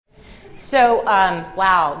So,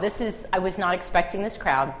 wow, I was not expecting this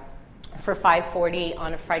crowd for 5:40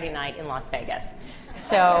 on a Friday night in Las Vegas.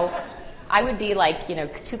 So I would be like,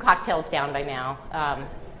 2 cocktails down by now,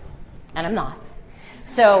 and I'm not.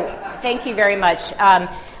 So thank you very much.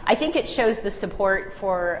 I think it shows the support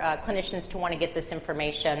for clinicians to want to get this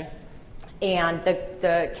information. And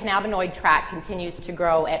the cannabinoid track continues to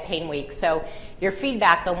grow at PAINWeek. So your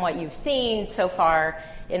feedback on what you've seen so far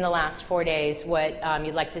in the last 4 days, what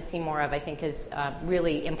you'd like to see more of, I think is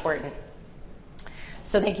really important.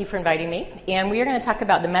 So thank you for inviting me. And we are going to talk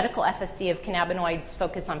about the medical efficacy of cannabinoids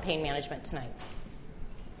focus on pain management tonight.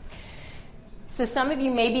 So some of you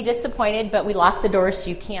may be disappointed, but we locked the doors so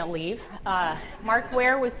you can't leave. Mark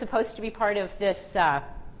Ware was supposed to be part of this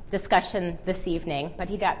discussion this evening, but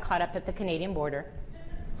he got caught up at the Canadian border.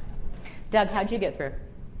 Doug, how'd you get through?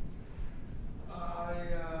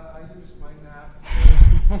 I used my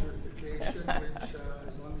NAF certification, which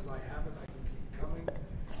as long as I have it, I can keep coming.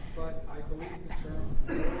 But I believe the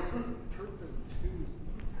term terpene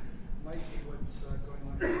might be what's going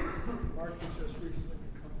on. Mark has just recently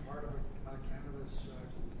become part of a cannabis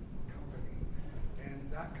company, and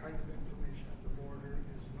that kind of information at the border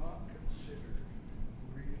is not considered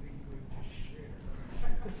really good to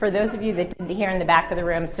share. For those of you that didn't hear in the back of the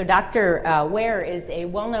room, so Dr. Ware is a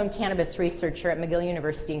well-known cannabis researcher at McGill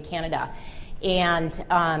University in Canada. And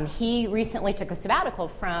he recently took a sabbatical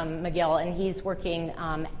from McGill, and he's working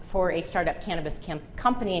for a startup cannabis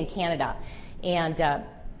company in Canada. And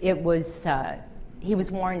he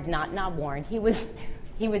was warned, not warned, he was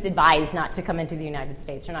advised not to come into the United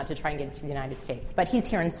States, or not to try and get into the United States. But he's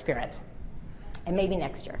here in spirit, and maybe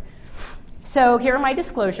next year. So here are my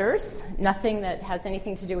disclosures, nothing that has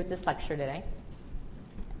anything to do with this lecture today.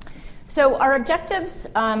 So our objectives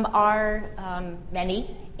are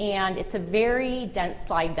many, and it's a very dense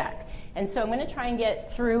slide deck. And so I'm going to try and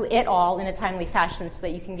get through it all in a timely fashion so that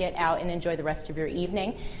you can get out and enjoy the rest of your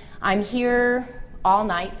evening. I'm here all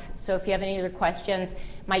night, so if you have any other questions,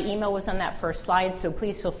 my email was on that first slide, so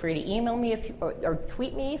please feel free to email me or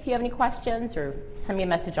tweet me if you have any questions, or send me a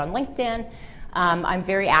message on LinkedIn. I'm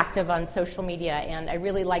very active on social media, and I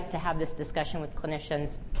really like to have this discussion with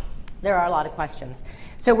clinicians. There are a lot of questions.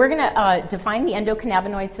 So we're going to define the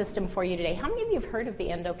endocannabinoid system for you today. How many of you have heard of the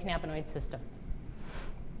endocannabinoid system?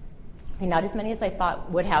 Okay, not as many as I thought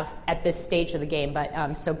would have at this stage of the game,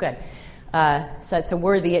 but so good. So it's a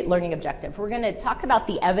worthy learning objective. We're going to talk about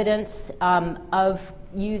the evidence of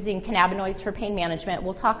using cannabinoids for pain management.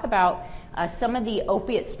 We'll talk about some of the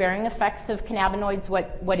opiate-sparing effects of cannabinoids,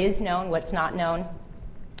 what is known, what's not known.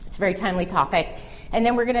 It's a very timely topic. And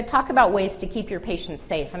then we're going to talk about ways to keep your patients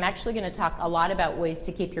safe. I'm actually going to talk a lot about ways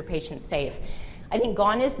to keep your patients safe. I think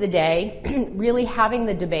gone is the day really having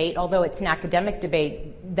the debate, although it's an academic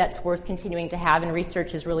debate that's worth continuing to have, and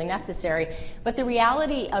research is really necessary. But the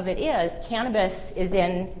reality of it is cannabis is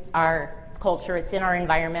in our culture, it's in our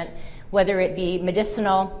environment, whether it be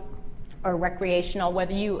medicinal or recreational,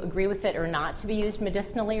 whether you agree with it or not to be used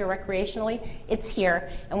medicinally or recreationally, it's here.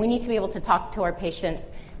 And we need to be able to talk to our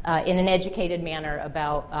patients in an educated manner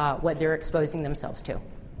about what they're exposing themselves to.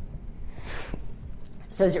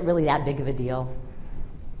 So is it really that big of a deal?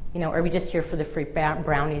 Are we just here for the free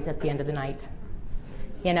brownies at the end of the night?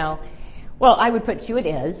 Well, I would put to you it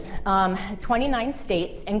is. 29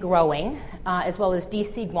 states and growing, as well as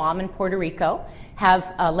D.C., Guam, and Puerto Rico,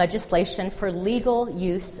 have legislation for legal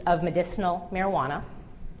use of medicinal marijuana.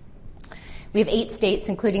 We have 8 states,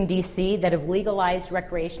 including D.C., that have legalized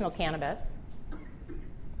recreational cannabis.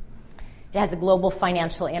 It has a global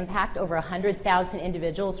financial impact. Over 100,000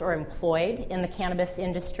 individuals are employed in the cannabis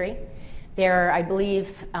industry. There are, I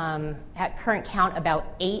believe, at current count,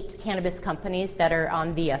 about 8 cannabis companies that are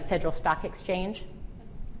on the federal stock exchange.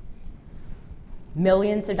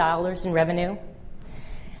 Millions of dollars in revenue.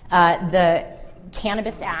 The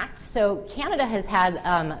Cannabis Act. So Canada has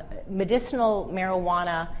had medicinal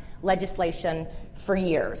marijuana legislation for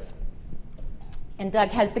years. And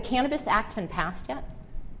Doug, has the Cannabis Act been passed yet?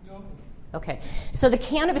 Okay, so the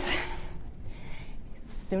Cannabis,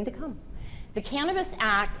 it's soon to come. The Cannabis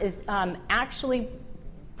Act is actually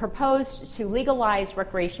proposed to legalize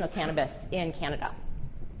recreational cannabis in Canada.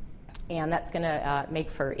 And that's going to make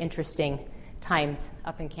for interesting times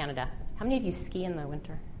up in Canada. How many of you ski in the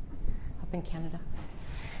winter up in Canada?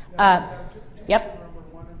 Yep. Remember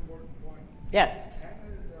one important point. Yes.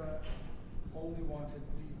 Canada only wanted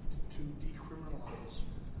to decriminalize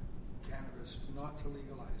cannabis, not to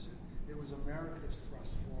legalize it. It was America's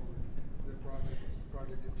thrust forward that brought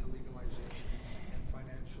it into legalization and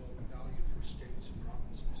financial value for states and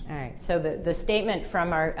provinces. All right. So the statement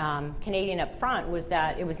from our Canadian up front was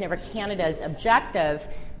that it was never Canada's objective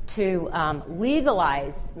to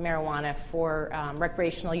legalize marijuana for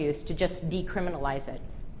recreational use, to just decriminalize it.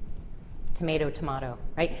 Tomato,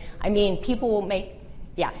 right? I mean, people will make,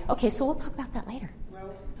 yeah. Okay, so we'll talk about that later.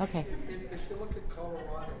 Well, okay. If you look at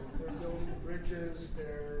Colorado, they're building bridges,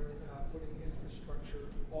 they're putting infrastructure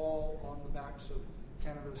all on the backs of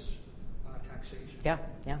cannabis taxation.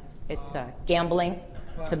 Yeah. It's gambling,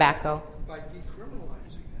 tobacco. By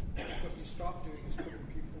decriminalizing it, what you stop doing is putting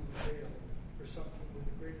people in jail for something where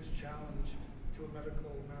the greatest challenge to a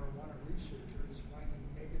medical marijuana researcher is finding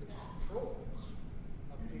negative controls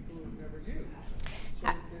of people who've never used. So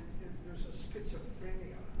there's a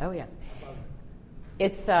schizophrenia. Oh yeah. About it.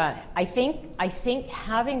 It's I think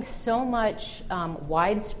having so much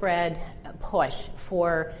widespread push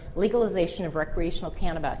for legalization of recreational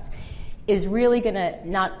cannabis is really going to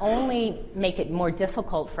not only make it more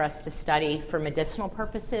difficult for us to study for medicinal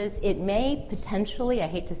purposes, it may potentially, I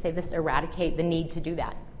hate to say this, eradicate the need to do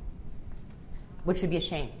that, which would be a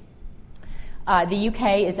shame. The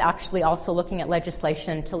UK is actually also looking at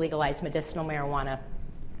legislation to legalize medicinal marijuana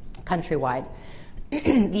countrywide.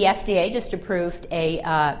 The FDA just approved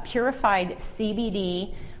a purified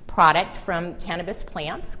CBD product from cannabis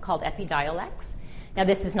plants called Epidiolex. Now,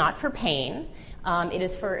 this is not for pain. It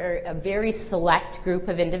is for a very select group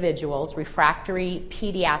of individuals, refractory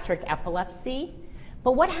pediatric epilepsy.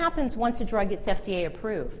 But what happens once a drug gets FDA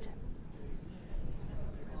approved?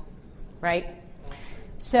 Right?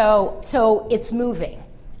 So it's moving,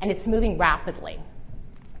 and it's moving rapidly.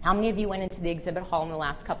 How many of you went into the exhibit hall in the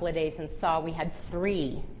last couple of days and saw we had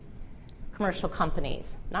 3 commercial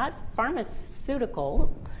companies, not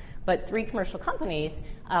pharmaceutical, but 3 commercial companies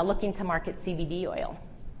looking to market CBD oil?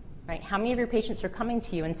 Right? How many of your patients are coming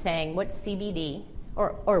to you and saying, what's CBD?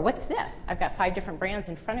 Or what's this? I've got 5 different brands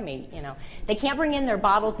in front of me. You know, they can't bring in their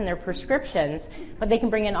bottles and their prescriptions, but they can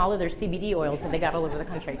bring in all of their CBD oils that they got all over the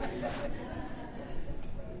country.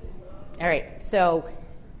 All right, so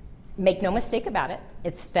make no mistake about it.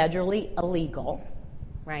 It's federally illegal,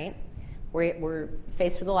 right? We're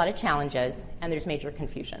faced with a lot of challenges, and there's major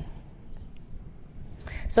confusion.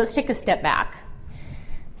 So let's take a step back.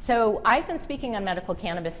 So I've been speaking on medical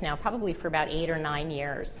cannabis now probably for about 8 or 9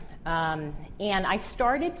 years. And I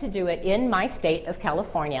started to do it in my state of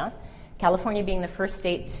California, California being the first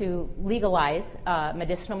state to legalize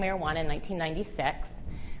medicinal marijuana in 1996,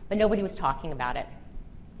 but nobody was talking about it.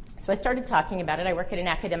 So I started talking about it. I work at an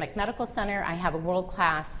academic medical center. I have a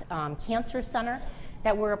world-class cancer center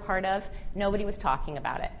that we're a part of. Nobody was talking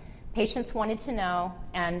about it. Patients wanted to know,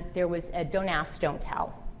 and there was a don't ask, don't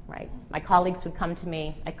tell. Right. My colleagues would come to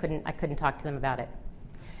me. I couldn't talk to them about it.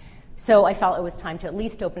 So I felt it was time to at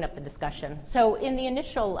least open up the discussion. So in the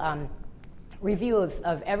initial review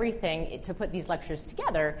of everything to put these lectures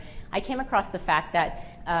together, I came across the fact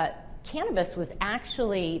that cannabis was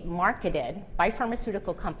actually marketed by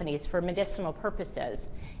pharmaceutical companies for medicinal purposes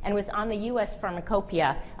and was on the U.S.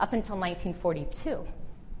 pharmacopoeia up until 1942. All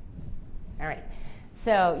right.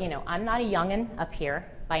 So, you know, I'm not a young'un up here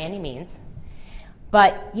by any means.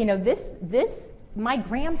 But, you know, my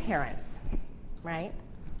grandparents, right?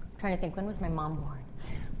 I'm trying to think, when was my mom born?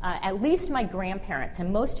 At least my grandparents, and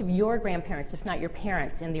most of your grandparents, if not your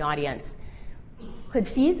parents in the audience, could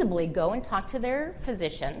feasibly go and talk to their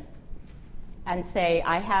physician and say,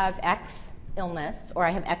 I have X illness or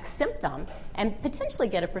I have X symptom, and potentially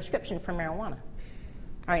get a prescription for marijuana.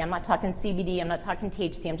 All right, I'm not talking CBD, I'm not talking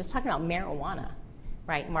THC, I'm just talking about marijuana,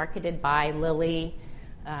 right? Marketed by Lilly,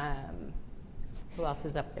 who else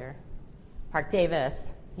is up there? Park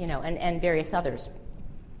Davis, you know, and various others.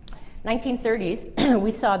 1930s,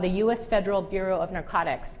 we saw the U.S. Federal Bureau of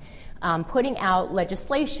Narcotics putting out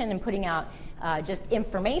legislation and putting out just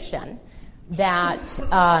information that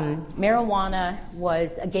marijuana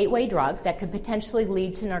was a gateway drug that could potentially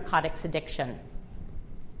lead to narcotics addiction.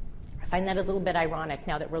 I find that a little bit ironic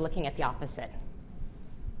now that we're looking at the opposite,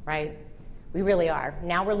 right? We really are.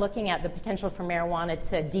 Now we're looking at the potential for marijuana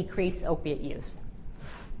to decrease opiate use.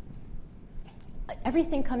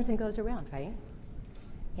 Everything comes and goes around, right?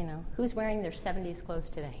 You know, who's wearing their 70s clothes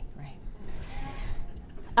today, right?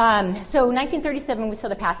 So 1937, we saw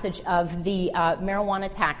the passage of the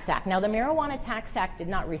Marijuana Tax Act. Now, the Marijuana Tax Act did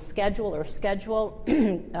not reschedule or schedule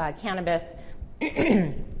cannabis.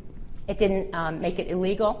 It didn't make it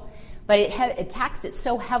illegal, but it taxed it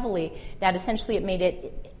so heavily that essentially it made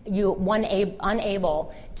it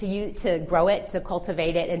unable to grow it, to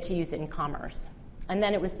cultivate it, and to use it in commerce. And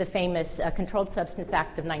then it was the famous Controlled Substance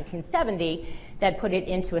Act of 1970 that put it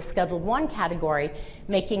into a Schedule I category,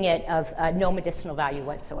 making it of no medicinal value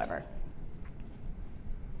whatsoever.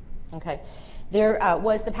 Okay. There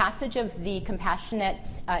was the passage of the Compassionate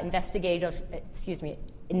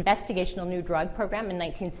investigational new drug program in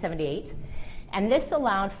 1978. And this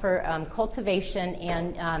allowed for cultivation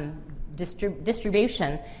and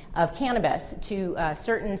distribution of cannabis to a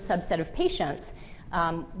certain subset of patients,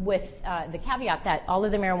 with the caveat that all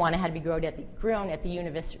of the marijuana had to be grown at the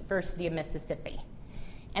University of Mississippi.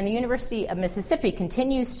 And the University of Mississippi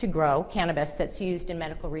continues to grow cannabis that's used in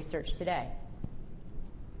medical research today.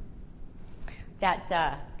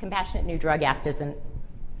 That Compassionate New Drug Act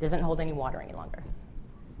doesn't hold any water any longer.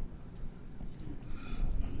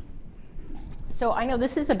 So I know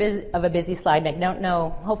this is a busy slide, and I don't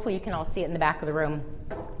know, hopefully you can all see it in the back of the room.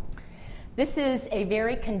 This is a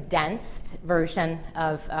very condensed version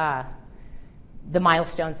of the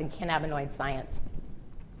milestones in cannabinoid science.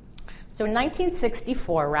 So in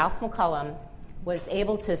 1964, Ralph McCullum was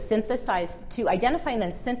able to identify and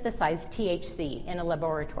then synthesize THC in a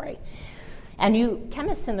laboratory. And you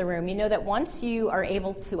chemists in the room, you know that once you are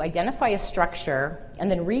able to identify a structure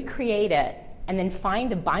and then recreate it and then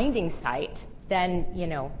find a binding site, then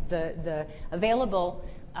the available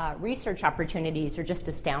research opportunities are just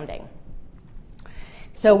astounding.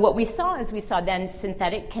 So what we saw then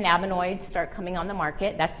synthetic cannabinoids start coming on the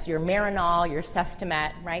market. That's your Marinol, your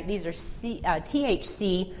Sestimet, right? These are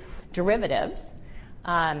THC derivatives.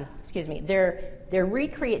 They're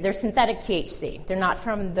synthetic THC. They're not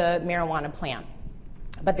from the marijuana plant,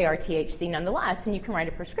 but they are THC nonetheless, and you can write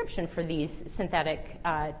a prescription for these synthetic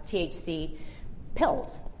THC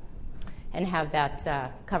pills and have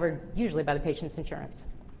that covered usually by the patient's insurance.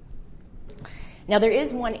 Now, there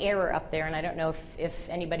is one error up there, and I don't know if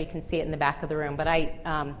anybody can see it in the back of the room, but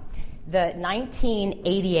the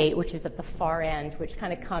 1988, which is at the far end, which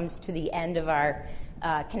kind of comes to the end of our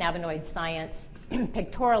cannabinoid science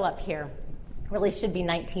pictorial up here, really should be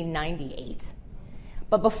 1998.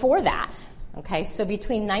 But before that, okay, so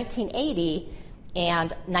between 1980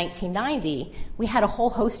 and 1990, we had a whole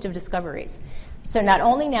host of discoveries. So not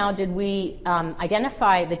only now did we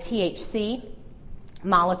identify the THC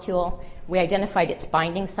molecule, we identified its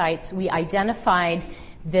binding sites, we identified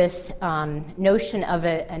this notion of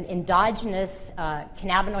an endogenous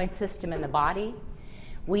cannabinoid system in the body.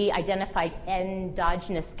 We identified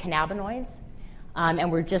endogenous cannabinoids,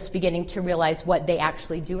 and we're just beginning to realize what they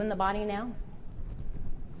actually do in the body now.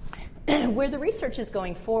 Where the research is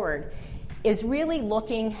going forward is really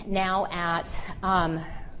looking now at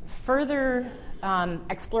further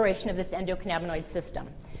exploration of this endocannabinoid system.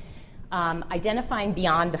 Identifying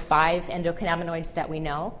beyond the 5 endocannabinoids that we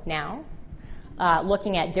know now,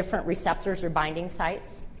 looking at different receptors or binding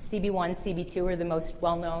sites. CB1, CB2 are the most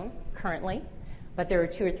well-known currently, but there are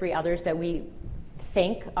 2 or 3 others that we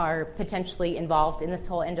think are potentially involved in this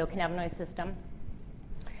whole endocannabinoid system.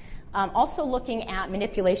 Also looking at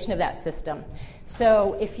manipulation of that system.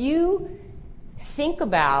 So if you think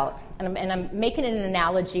about, and I'm making an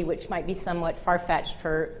analogy which might be somewhat far-fetched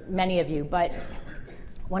for many of you, but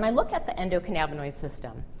when I look at the endocannabinoid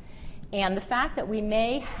system and the fact that we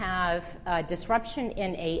may have a disruption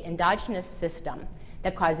in an endogenous system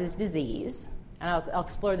that causes disease, and I'll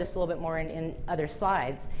explore this a little bit more in other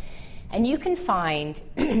slides, and you can find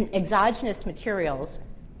exogenous materials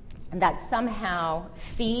that somehow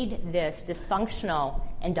feed this dysfunctional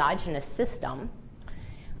endogenous system,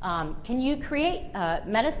 can you create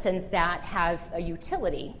medicines that have a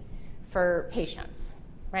utility for patients,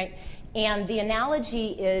 right? And the analogy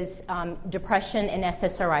is depression in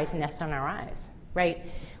SSRIs and SNRIs, right?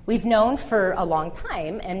 We've known for a long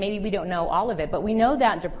time, and maybe we don't know all of it, but we know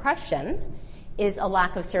that depression is a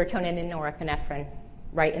lack of serotonin and norepinephrine,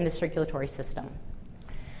 right, in the circulatory system.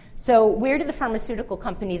 So where did the pharmaceutical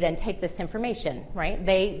company then take this information, right?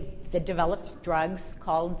 They developed drugs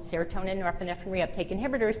called serotonin norepinephrine reuptake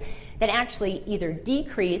inhibitors that actually either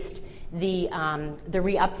decreased the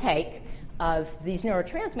reuptake of these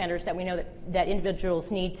neurotransmitters that we know that individuals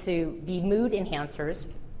need to be mood enhancers,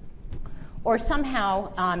 or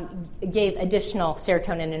somehow gave additional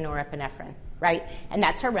serotonin and norepinephrine, right? And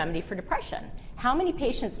that's our remedy for depression. How many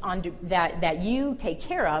patients that you take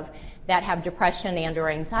care of that have depression and or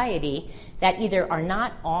anxiety that either are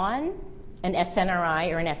not on an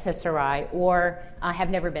SNRI or an SSRI or have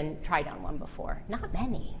never been tried on one before? Not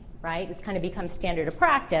many, right? It's kind of become standard of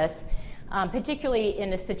practice, particularly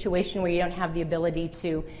in a situation where you don't have the ability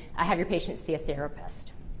to have your patient see a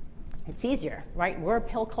therapist. It's easier, right? We're a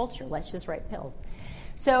pill culture. Let's just write pills.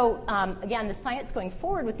 So again, the science going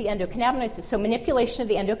forward with the endocannabinoid system, so manipulation of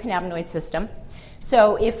the endocannabinoid system.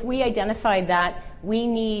 So if we identify that we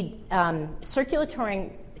need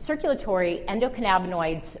circulatory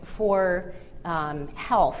endocannabinoids for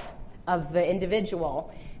health of the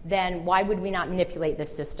individual, then why would we not manipulate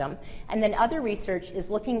this system? And then other research is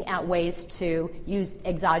looking at ways to use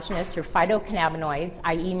exogenous or phytocannabinoids,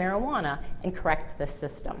 i.e. marijuana, and correct this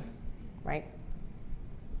system, right?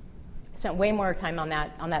 Spent way more time on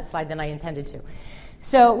that slide than I intended to.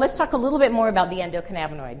 So let's talk a little bit more about the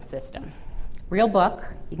endocannabinoid system. Real book.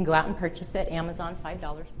 You can go out and purchase it. Amazon,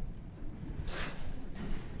 $5.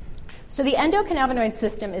 So the endocannabinoid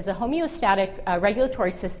system is a homeostatic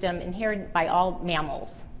regulatory system inherited by all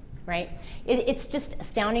mammals, right? It's just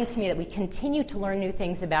astounding to me that we continue to learn new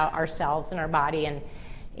things about ourselves and our body,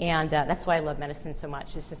 and that's why I love medicine so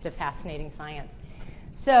much. It's just a fascinating science.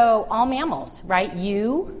 So all mammals, right?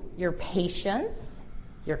 You, your patients,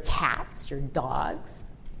 your cats, your dogs.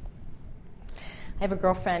 I have a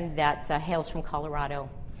girlfriend that hails from Colorado,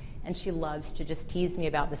 and she loves to just tease me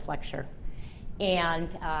about this lecture.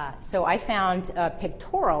 And so I found a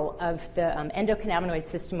pictorial of the endocannabinoid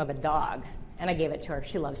system of a dog, and I gave it to her.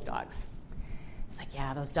 She loves dogs. It's like,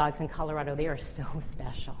 yeah, those dogs in Colorado, they are so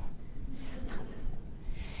special.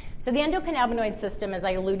 So the endocannabinoid system, as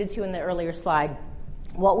I alluded to in the earlier slide,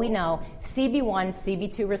 what we know, CB1,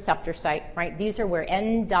 CB2 receptor site, right? These are where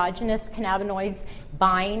endogenous cannabinoids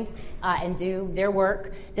bind and do their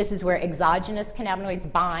work. This is where exogenous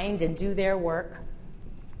cannabinoids bind and do their work.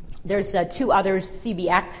 There's two others,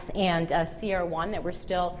 CBX and CR1, that we're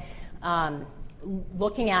still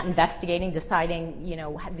looking at, investigating, deciding,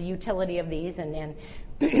 the utility of these and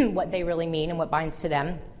what they really mean and what binds to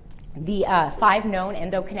them. The 5 known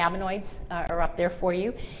endocannabinoids are up there for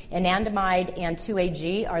you. Anandamide and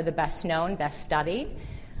 2-AG are the best known, best studied.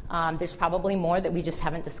 There's probably more that we just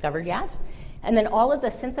haven't discovered yet. And then all of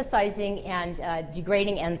the synthesizing and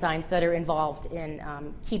degrading enzymes that are involved in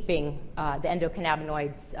keeping the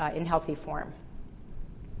endocannabinoids in healthy form.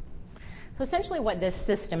 So essentially what this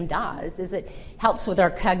system does is it helps with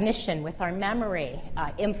our cognition, with our memory,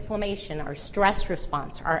 inflammation, our stress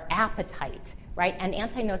response, our appetite, right, and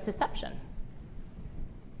antinociception.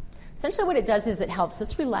 Essentially what it does is it helps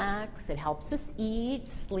us relax, it helps us eat,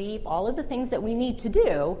 sleep, all of the things that we need to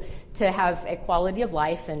do to have a quality of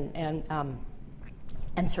life and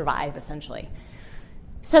survive, essentially.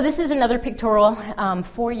 So this is another pictorial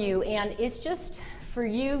for you, and it's just for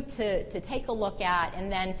you to take a look at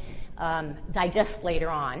and then digest later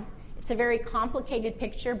on. It's a very complicated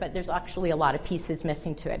picture, but there's actually a lot of pieces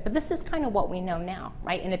missing to it. But this is kind of what we know now,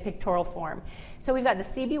 right, in a pictorial form. So we've got the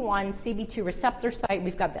CB1, CB2 receptor site.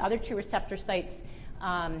 We've got the other 2 receptor sites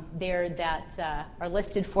there that are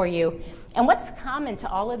listed for you. And what's common to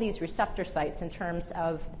all of these receptor sites in terms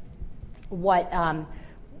of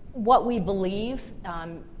what we believe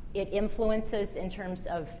it influences in terms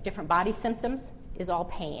of different body symptoms is all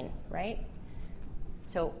pain, right?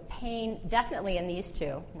 So pain definitely in these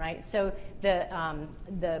 2, right? So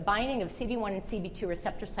the binding of CB1 and CB2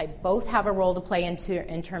 receptor site both have a role to play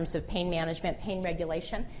in terms of pain management, pain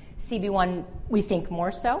regulation. CB1, we think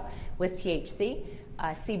more so with THC.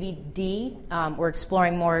 CBD, we're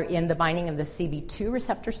exploring more in the binding of the CB2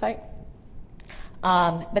 receptor site.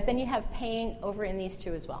 But then you have pain over in these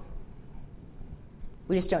 2 as well.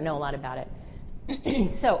 We just don't know a lot about it.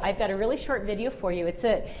 So I've got a really short video for you. It's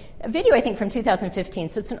a video, I think, from 2015,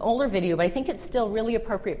 so it's an older video, but I think it's still really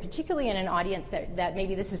appropriate, particularly in an audience that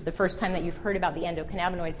maybe this is the first time that you've heard about the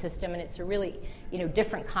endocannabinoid system, and it's a really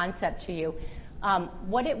different concept to you.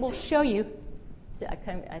 What it will show you,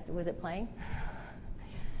 was it playing?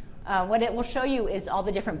 What it will show you is all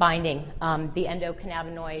the different binding, the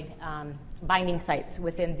endocannabinoid binding sites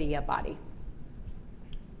within the body.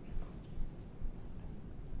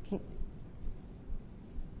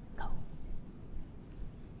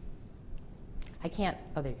 I can't,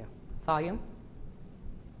 oh, there you go. Volume.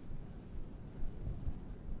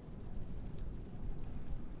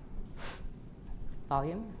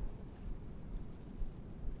 Volume.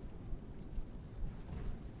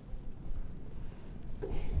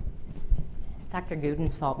 It's Dr.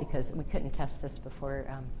 Gooden's fault because we couldn't test this before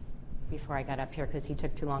I got up here because he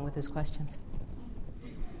took too long with his questions.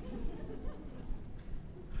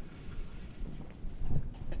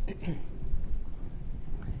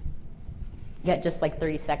 Get just like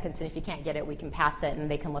 30 seconds, and if you can't get it, we can pass it,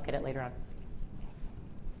 and they can look at it later on.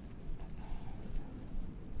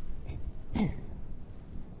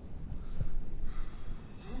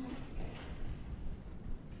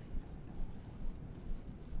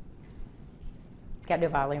 Got no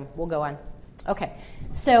volume. We'll go on. Okay.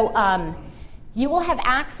 So you will have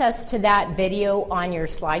access to that video on your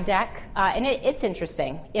slide deck, and it's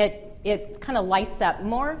interesting. It kind of lights up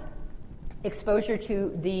more exposure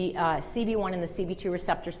to the CB1 and the CB2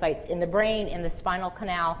 receptor sites in the brain, in the spinal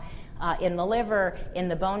canal, in the liver, in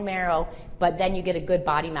the bone marrow, but then you get a good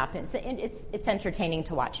body map. And it's entertaining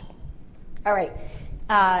to watch. All right,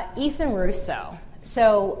 Ethan Russo.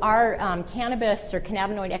 So our cannabis or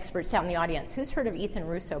cannabinoid experts out in the audience, who's heard of Ethan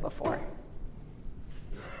Russo before?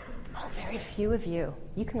 Oh, very few of you.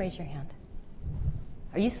 You can raise your hand.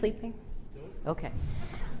 Are you sleeping? Okay.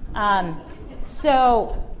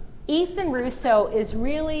 So Ethan Russo is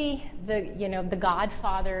really the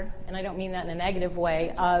godfather, and I don't mean that in a negative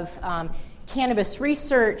way, of cannabis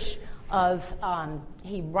research.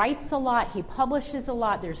 He writes a lot, he publishes a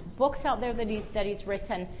lot. There's books out there that he's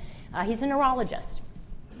written. He's a neurologist,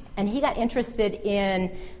 and he got interested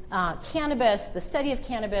in cannabis, the study of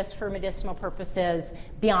cannabis for medicinal purposes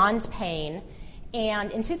beyond pain.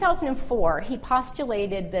 And in 2004, he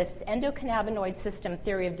postulated this endocannabinoid system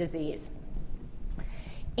theory of disease.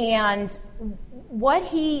 And what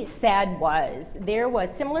he said was, there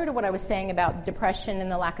was, similar to what I was saying about depression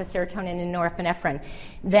and the lack of serotonin and norepinephrine,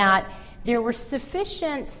 that there were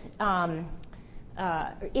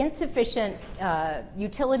insufficient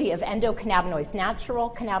utility of endocannabinoids, natural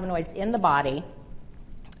cannabinoids in the body,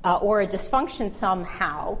 or a dysfunction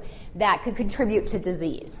somehow that could contribute to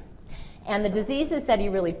disease. And the diseases that he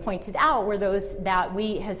really pointed out were those that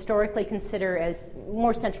we historically consider as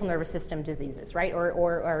more central nervous system diseases, right?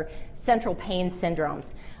 Or central pain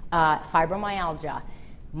syndromes, fibromyalgia,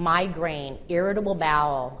 migraine, irritable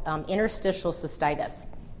bowel, interstitial cystitis.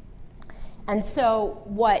 And so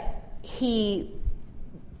what he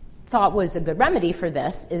thought was a good remedy for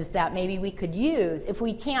this is that maybe we could use, if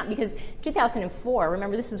we can't, because 2004,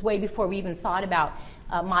 remember this was way before we even thought about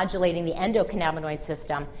modulating the endocannabinoid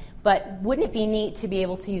system, but wouldn't it be neat to be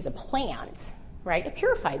able to use a plant, right, a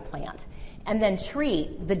purified plant, and then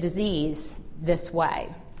treat the disease this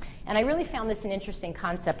way? And I really found this an interesting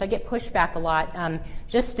concept. I get pushback a lot,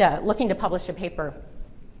 looking to publish a paper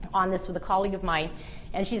on this with a colleague of mine,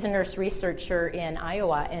 and she's a nurse researcher in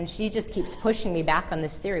Iowa, and she just keeps pushing me back on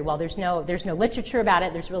this theory. Well, there's no literature about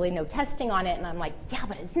it, there's really no testing on it, and I'm like, yeah,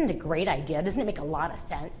 but isn't it a great idea? Doesn't it make a lot of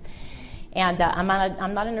sense? And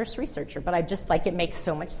I'm not a nurse researcher, but I just it makes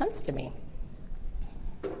so much sense to me.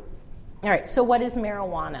 All right, so what is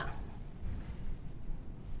marijuana?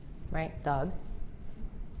 Right, Doug?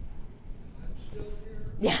 I'm still here.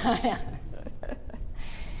 Yeah.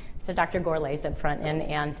 So Dr. Gourlay's up front,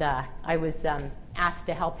 and I was asked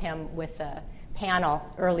to help him with a panel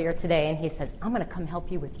earlier today, and he says, I'm going to come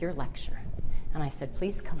help you with your lecture. And I said,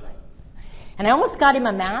 please come. And I almost got him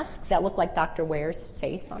a mask that looked like Dr. Ware's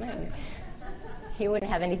face on it. He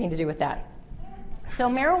wouldn't have anything to do with that. So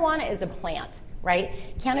marijuana is a plant, right?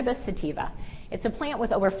 Cannabis sativa. It's a plant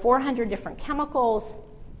with over 400 different chemicals.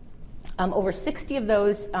 Over 60 of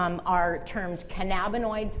those are termed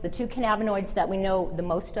cannabinoids. The two cannabinoids that we know the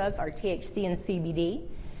most of are THC and CBD.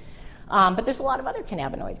 But there's a lot of other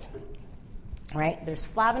cannabinoids, right? There's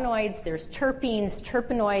flavonoids, there's terpenes,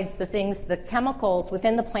 terpenoids, the chemicals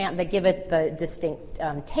within the plant that give it the distinct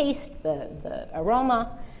taste, the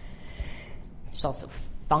aroma. There's also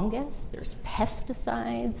fungus, there's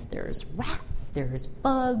pesticides, there's rats, there's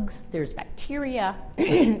bugs, there's bacteria,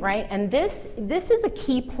 right? And this is a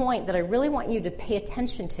key point that I really want you to pay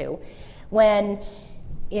attention to when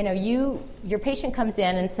your patient comes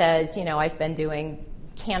in and says, I've been doing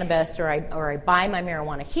cannabis, or I buy my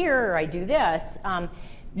marijuana here, or I do this.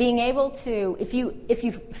 Being able to, if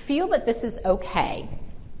you feel that this is okay,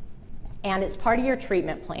 and it's part of your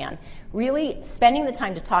treatment plan, really spending the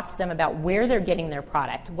time to talk to them about where they're getting their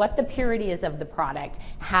product, what the purity is of the product,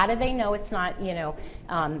 how do they know it's not,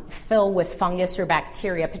 filled with fungus or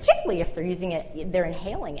bacteria, particularly if they're using it, they're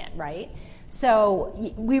inhaling it, right? So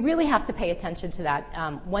we really have to pay attention to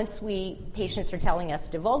that once patients are telling us,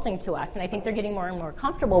 divulging to us, and I think they're getting more and more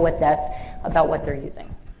comfortable with this about what they're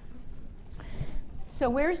using.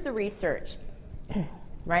 So where's the research,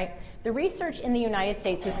 right? The research in the United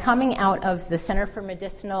States is coming out of the Center for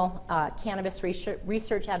Medicinal Cannabis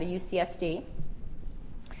Research out of UCSD,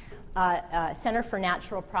 Center for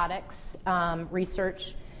Natural Products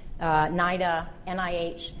Research, NIDA,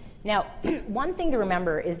 NIH. Now, one thing to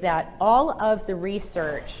remember is that all of the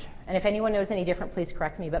research, and if anyone knows any different, please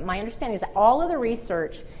correct me, but my understanding is that all of the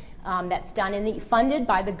research that's done funded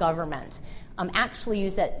by the government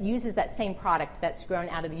actually uses that same product that's grown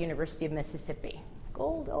out of the University of Mississippi.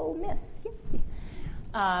 Gold, Ole Miss.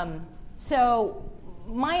 So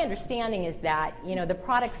my understanding is that the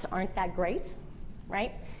products aren't that great,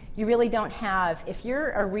 right? You really don't have, if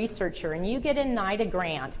you're a researcher and you get a NIDA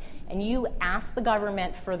grant and you ask the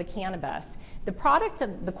government for the cannabis, the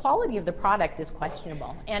quality of the product is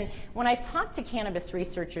questionable. And when I've talked to cannabis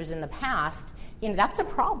researchers in the past, that's a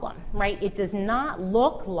problem, right? It does not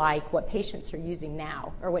look like what patients are using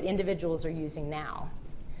now or what individuals are using now.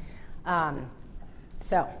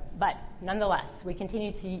 But nonetheless, we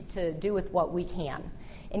continue to do with what we can.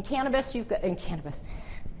 In Canada,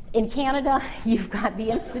 you've got the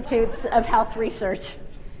Institutes of Health Research,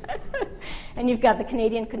 and you've got the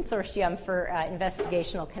Canadian Consortium for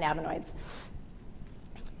Investigational Cannabinoids.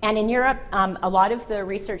 And in Europe, a lot of the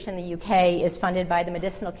research in the UK is funded by the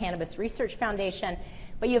Medicinal Cannabis Research Foundation,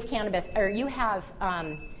 but you have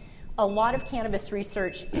a lot of cannabis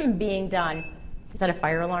research being done. Is that a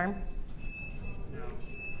fire alarm?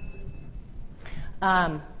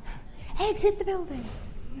 No. Exit the building.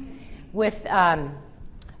 With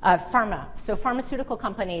pharma. So pharmaceutical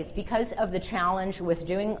companies, because of the challenge with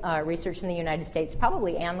doing research in the United States,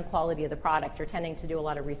 probably, and the quality of the product, are tending to do a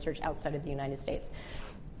lot of research outside of the United States.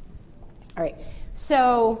 All right,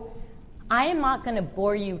 so I am not going to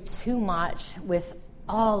bore you too much with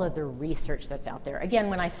all of the research that's out there. Again,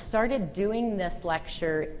 when I started doing this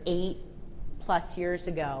lecture 8+ years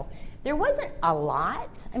ago, there wasn't a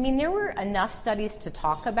lot. I mean, there were enough studies to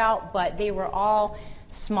talk about, but they were all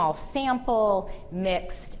small sample,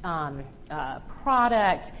 mixed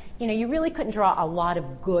product. You really couldn't draw a lot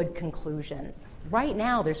of good conclusions. Right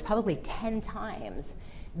now, there's probably 10 times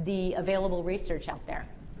the available research out there.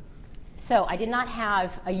 So I did not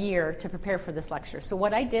have a year to prepare for this lecture. So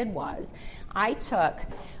what I did was I took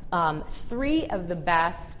 3 of the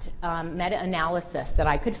best meta-analysis that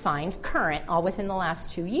I could find, current, all within the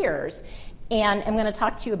last 2 years, and I'm going to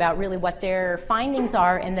talk to you about really what their findings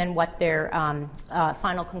are and then what their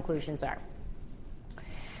final conclusions are.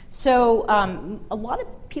 So a lot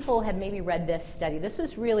of people have maybe read this study. This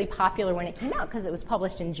was really popular when it came out because it was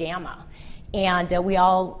published in JAMA. And we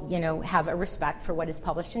all, have a respect for what is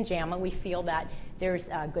published in JAMA. We feel that there's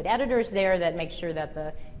good editors there that make sure that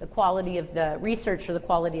the quality of the research or the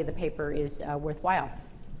quality of the paper is worthwhile.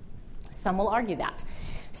 Some will argue that.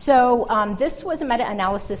 So this was a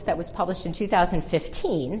meta-analysis that was published in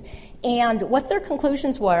 2015. And what their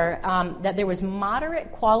conclusions were that there was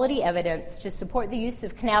moderate quality evidence to support the use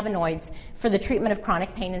of cannabinoids for the treatment of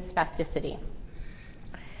chronic pain and spasticity.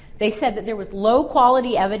 They said that there was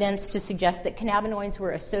low-quality evidence to suggest that cannabinoids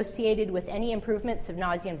were associated with any improvements of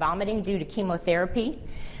nausea and vomiting due to chemotherapy,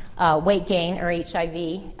 weight gain or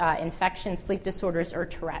HIV, infection, sleep disorders, or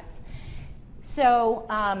Tourette's. So,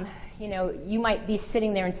 you might be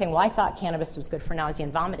sitting there and saying, well, I thought cannabis was good for nausea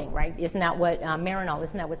and vomiting, right? Isn't that what Marinol,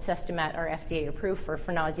 isn't that what Sestimet are FDA approved for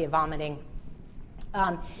nausea, vomiting?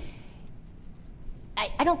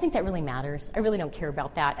 I don't think that really matters. I really don't care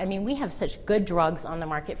about that. I mean, we have such good drugs on the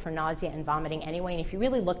market for nausea and vomiting anyway, and if you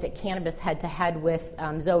really looked at cannabis head-to-head with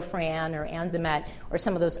Zofran or Anzimet or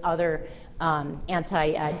some of those other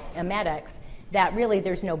anti-emetics, that really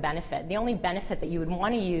there's no benefit. The only benefit that you would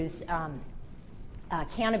want to use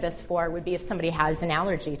cannabis for would be if somebody has an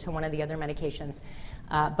allergy to one of the other medications.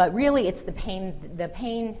 But really, it's the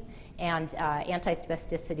pain and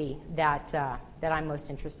anti-spasticity that I'm most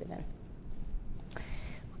interested in.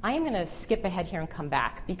 I am going to skip ahead here and come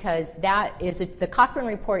back because the Cochrane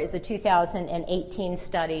report is a 2018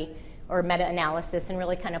 study or meta-analysis and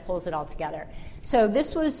really kind of pulls it all together. So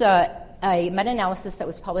this was a meta-analysis that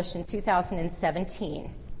was published in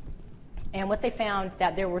 2017. And what they found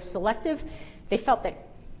that there were they felt that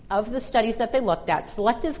of the studies that they looked at,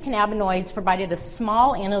 selective cannabinoids provided a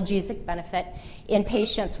small analgesic benefit in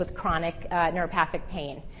patients with chronic neuropathic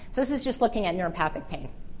pain. So this is just looking at neuropathic pain.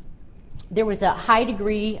 There was a high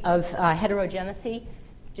degree of heterogeneity.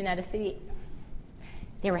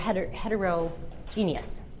 They were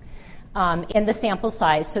heterogeneous in the sample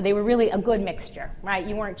size, so they were really a good mixture, right?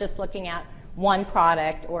 You weren't just looking at one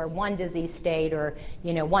product or one disease state or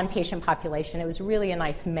one patient population. It was really a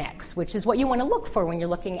nice mix, which is what you want to look for when you're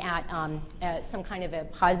looking at some kind of a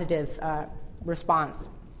positive response.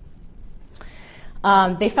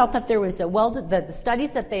 They felt that there was the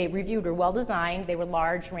studies that they reviewed were well designed. They were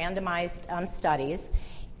large, randomized studies,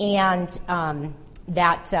 and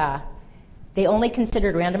that they only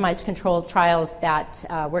considered randomized controlled trials that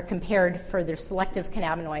were compared for their selective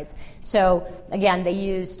cannabinoids. So again, they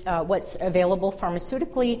used what's available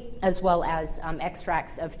pharmaceutically as well as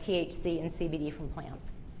extracts of THC and CBD from plants.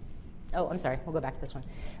 Oh, I'm sorry. We'll go back to this one.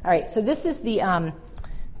 All right. So this is the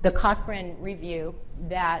Cochrane review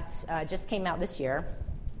that just came out this year.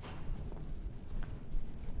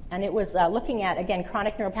 And it was looking at, again,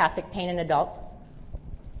 chronic neuropathic pain in adults.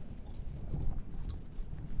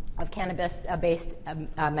 of cannabis-based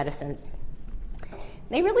medicines.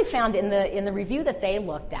 They really found in the review that they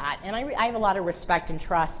looked at, and I have a lot of respect and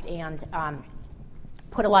trust and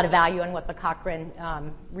put a lot of value on what the Cochrane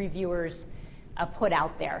reviewers put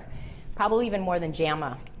out there, probably even more than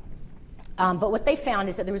JAMA. But what they found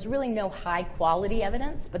is that there was really no high-quality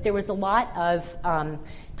evidence, but there was a lot of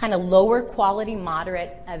kind of lower-quality,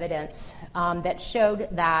 moderate evidence that showed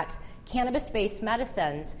that cannabis-based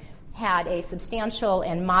medicines had a substantial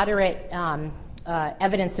and moderate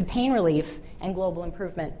evidence of pain relief and global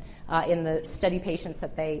improvement in the study patients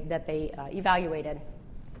that they evaluated.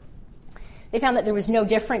 They found that there was no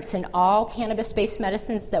difference in all cannabis-based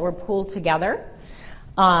medicines that were pooled together,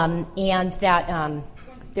 and that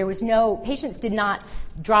patients did not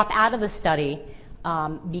drop out of the study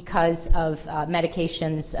because of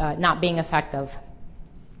medications not being effective.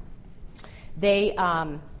 They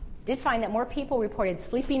did find that more people reported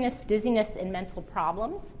sleepiness, dizziness, and mental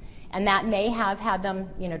problems, and that may have had them,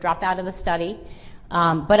 drop out of the study.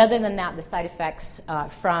 But other than that, the side effects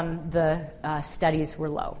from the studies were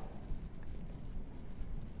low.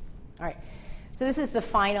 All right. So this is the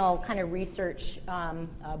final kind of research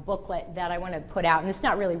booklet that I want to put out. And it's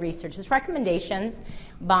not really research. It's recommendations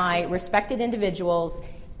by respected individuals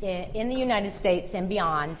in the United States and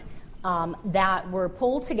beyond that were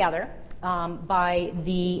pulled together by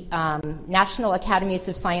the National Academies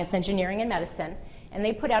of Science, Engineering, and Medicine. And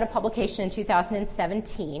they put out a publication in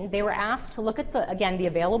 2017. They were asked to look at, the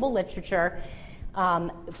available literature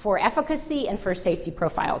for efficacy and for safety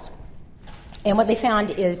profiles. And what they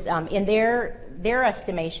found is, in their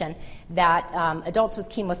estimation, that adults with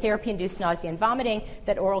chemotherapy-induced nausea and vomiting,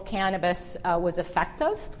 that oral cannabis was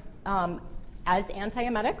effective as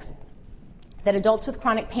antiemetics, that adults with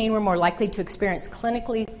chronic pain were more likely to experience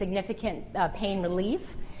clinically significant pain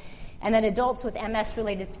relief, and that adults with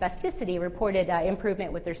MS-related spasticity reported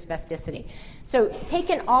improvement with their spasticity. So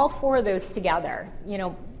taking all four of those together,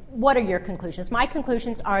 what are your conclusions? My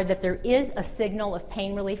conclusions are that there is a signal of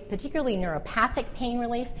pain relief, particularly neuropathic pain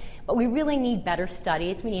relief, but we really need better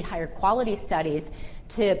studies. We need higher quality studies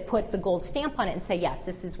to put the gold stamp on it and say, yes,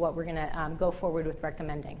 this is what we're going to go forward with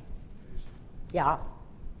recommending. Yeah.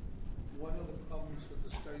 One of the problems with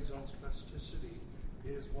the studies on spasticity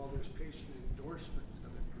is while there's patient endorsement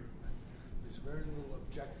of improvement, there's very little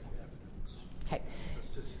objective evidence. Okay.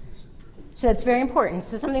 Spasticity is improvement. So that's very important.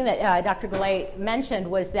 So something that Dr. Goulet mentioned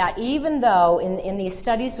was that even though in these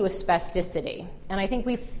studies with spasticity, and I think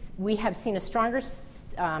we have seen a stronger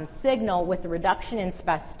signal with the reduction in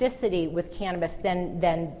spasticity with cannabis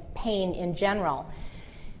than pain in general.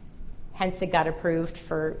 Hence, it got approved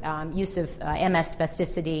for use of MS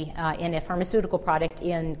spasticity in a pharmaceutical product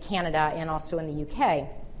in Canada and also in the UK.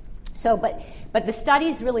 So, but the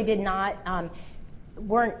studies really did not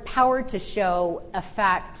weren't powered to show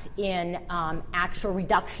effect in actual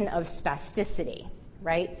reduction of spasticity,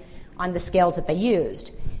 right, on the scales that they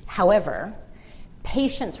used. However,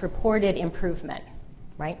 patients reported improvement,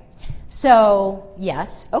 right? So,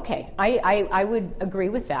 yes, okay, I would agree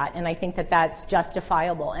with that, and I think that that's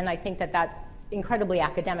justifiable, and I think that that's incredibly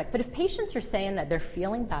academic. But if patients are saying that they're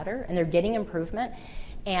feeling better and they're getting improvement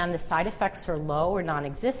and the side effects are low or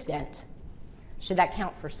non-existent, should that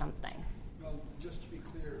count for something? Well, just to be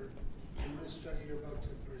clear, in this study you're about to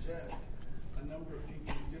present, a number of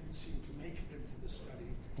people who didn't seem to make it into the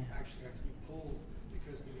study actually had to be pulled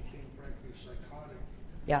because they became, frankly, psychotic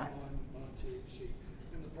on THC.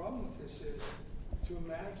 And the problem with this is to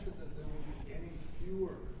imagine that there will be any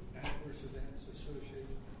fewer adverse events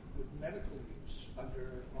associated with medical use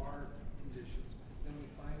under our conditions than we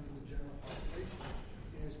find in the general population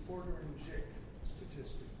is Porter and Jick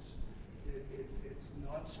statistics. It's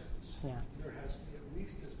nonsense. Yeah. There has to be at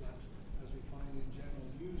least as much as we find in general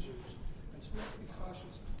users. And so we have to be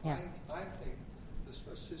cautious. Yeah. I think the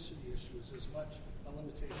spasticity issue is as much a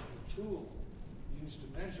limitation of the tool used to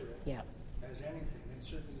measure it as anything. And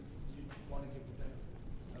certainly you want to give the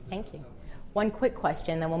benefit of the Thank you. One quick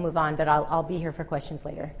question, then we'll move on, but I'll be here for questions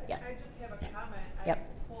later. Yes. I just have a comment. Yep.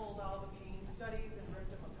 I pulled all the pain studies and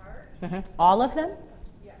ripped them apart. Mm-hmm. All of them?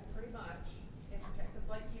 Yeah, pretty much. Because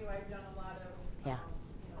like you, I've done a lot of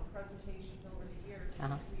presentations over the years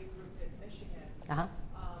since we approved it in Michigan.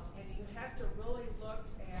 And you have to really look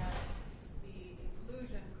at the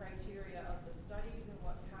inclusion criteria of the studies and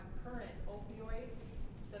what concurrent opioids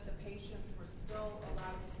that the patients were still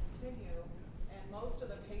allowed to continue. And most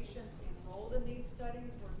of the patients enrolled in these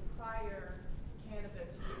studies were prior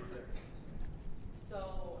cannabis users.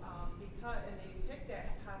 So, and they picked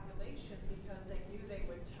that population because they knew they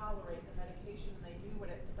would tolerate the medication and they knew what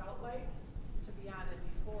it felt like to be on it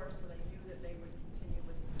before, so they knew that they would continue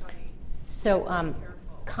with the study. So,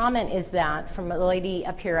 comment is that from a lady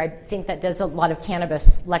up here, I think that does a lot of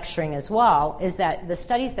cannabis lecturing as well, is that the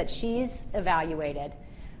studies that she's evaluated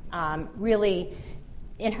really,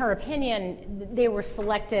 in her opinion, they were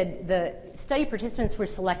selected, the study participants were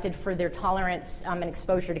selected for their tolerance and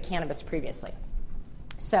exposure to cannabis previously.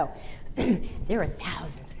 So there are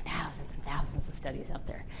thousands and thousands and thousands of studies out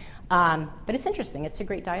there. But it's interesting. It's a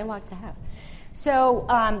great dialogue to have. So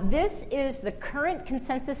this is the current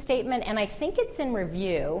consensus statement, and I think it's in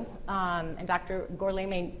review, and Dr.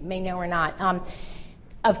 Gourlay may know or not,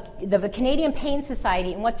 of the Canadian Pain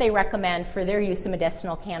Society and what they recommend for their use of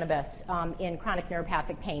medicinal cannabis in chronic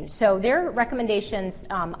neuropathic pain. So their recommendations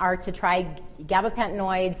are to try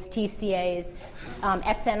gabapentinoids, TCAs,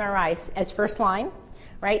 SNRIs as first line,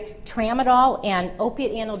 right? Tramadol and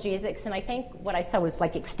opiate analgesics, and I think what I saw was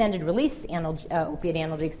like extended release opiate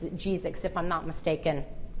analgesics, if I'm not mistaken.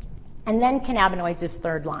 And then cannabinoids is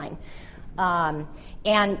third line. And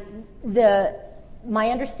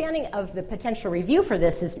my understanding of the potential review for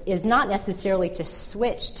this is not necessarily to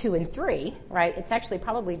switch 2 and 3, right? It's actually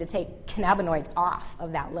probably to take cannabinoids off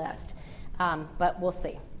of that list, but we'll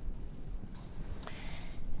see.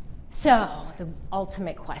 So, the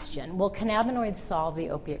ultimate question, will cannabinoids solve the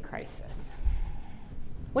opiate crisis?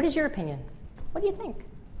 What is your opinion? What do you think?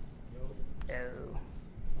 No.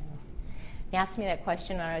 They asked me that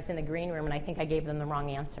question when I was in the green room, and I think I gave them the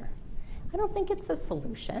wrong answer. I don't think it's a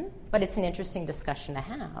solution, but it's an interesting discussion to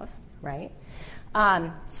have, right? All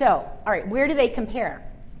right, where do they compare?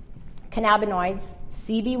 Cannabinoids,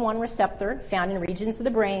 CB1 receptor, found in regions of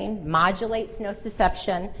the brain, modulates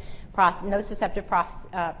nociception, nociceptive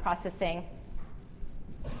processing.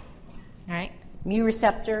 All right, mu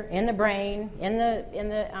receptor in the brain, in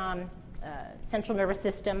the central nervous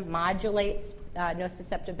system, modulates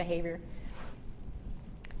nociceptive behavior.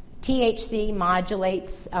 THC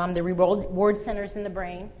modulates the reward centers in the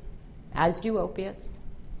brain, as do opiates.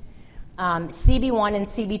 CB1 and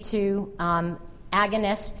CB2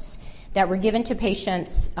 agonists that were given to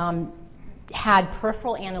patients had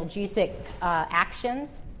peripheral analgesic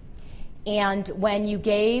actions. And when you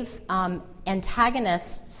gave opiate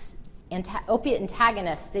antagonists,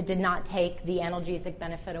 it did not take the analgesic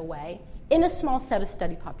benefit away in a small set of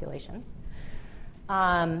study populations.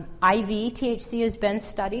 IV THC has been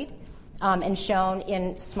studied and shown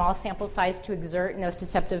in small sample size to exert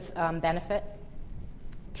nociceptive benefit.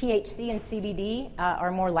 THC and CBD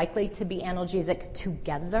are more likely to be analgesic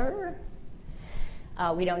together.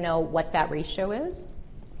 We don't know what that ratio is.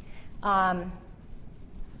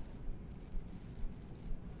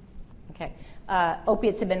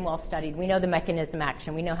 Opiates have been well studied. We know the mechanism of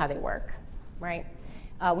action. We know how they work, right?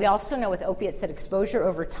 We also know with opiates that exposure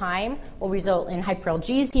over time will result in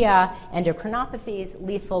hyperalgesia, endocrinopathies,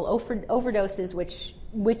 lethal overdoses,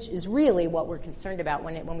 which is really what we're concerned about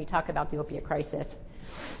when we talk about the opiate crisis.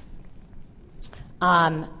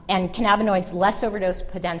 And cannabinoids, less overdose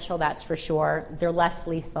potential, that's for sure. They're less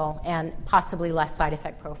lethal and possibly less side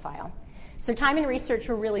effect profile. So time and research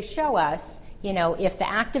will really show us, if the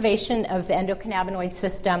activation of the endocannabinoid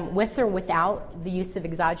system with or without the use of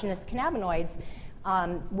exogenous cannabinoids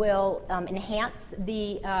will enhance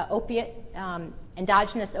the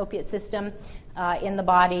endogenous opiate system in the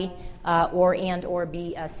body or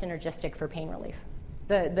be synergistic for pain relief.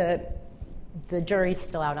 The jury's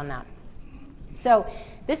still out on that. So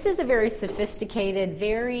this is a very sophisticated,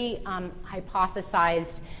 very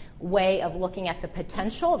hypothesized way of looking at the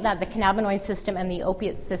potential that the cannabinoid system and the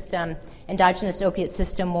opiate system, endogenous opiate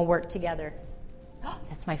system, will work together. Oh,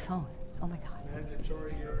 that's my phone. Oh my God.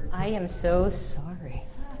 Mandatory I am so sorry.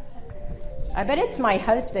 I bet it's my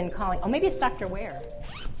husband calling. Oh, maybe it's Dr. Ware.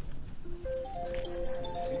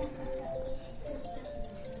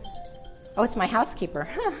 Oh, it's my housekeeper.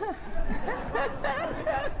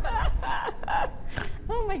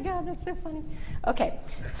 Oh my God, that's so funny. Okay,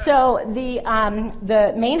 so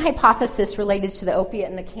the main hypothesis related to the opiate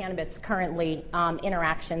and the cannabis currently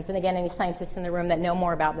interactions, and again, any scientists in the room that know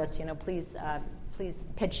more about this, please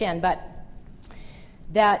pitch in. But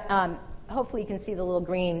that hopefully you can see the little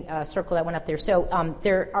green circle that went up there. So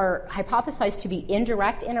there are hypothesized to be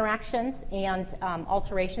indirect interactions and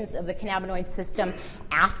alterations of the cannabinoid system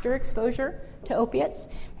after exposure to opiates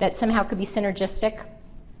that somehow could be synergistic.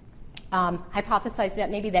 Hypothesized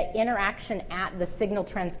that maybe that interaction at the signal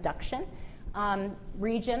transduction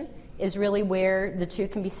region is really where the two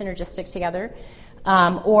can be synergistic together.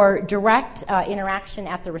 Or direct interaction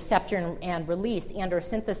at the receptor and release and or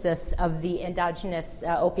synthesis of the endogenous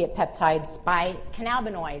opiate peptides by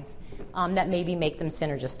cannabinoids that maybe make them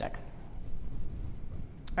synergistic.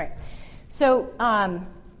 All right. So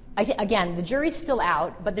again, the jury's still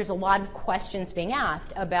out, but there's a lot of questions being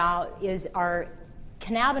asked about are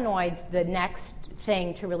cannabinoids the next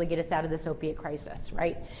thing to really get us out of this opiate crisis,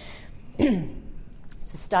 right?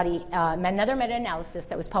 It's a study, another meta-analysis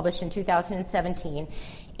that was published in 2017,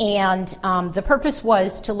 and the purpose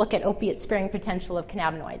was to look at opiate-sparing potential of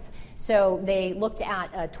cannabinoids. So they looked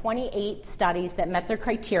at 28 studies that met their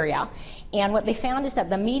criteria, and what they found is that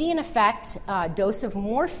the median effect dose of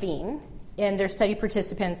morphine in their study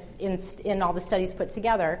participants in all the studies put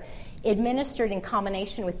together, administered in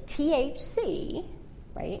combination with THC,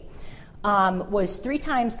 right, was 3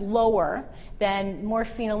 times lower than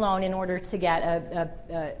morphine alone in order to get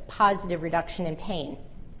a positive reduction in pain.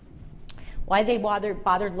 Why they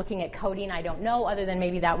bothered looking at codeine, I don't know, other than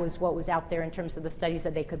maybe that was what was out there in terms of the studies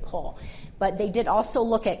that they could pull. But they did also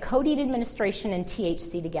look at codeine administration and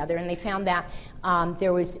THC together, and they found that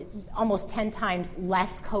there was almost 10 times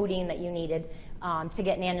less codeine that you needed to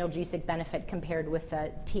get an analgesic benefit compared with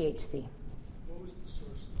THC. What was the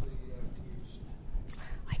source of the THC?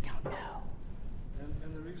 I don't know.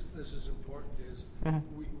 And the reason this is important is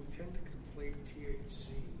we tend to conflate THC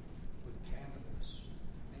with cannabis.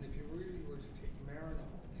 And if you really were to take Marinol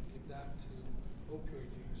and give that to opioid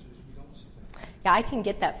users, we don't see that. Yeah, I can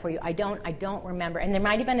get that for you. I don't remember. And there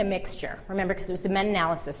might have been a mixture, remember, because it was a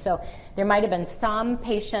meta-analysis. So there might have been some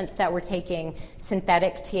patients that were taking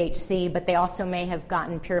synthetic THC, but they also may have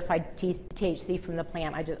gotten purified THC from the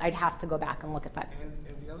plant. I'd have to go back and look at that.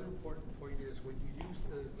 And the other important point is when you use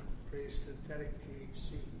the phrase synthetic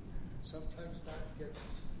THC, sometimes that gets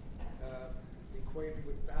equated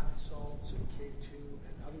with bath salts and K2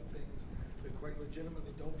 and other things that quite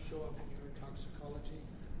legitimately don't show up in your toxicology.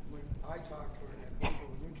 When I talk,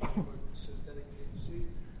 when we talk about synthetic THC,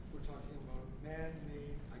 we're talking about a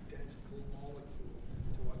man-made identical molecule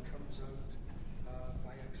to what comes out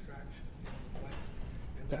by extraction in the plant.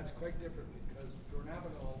 And that's quite different because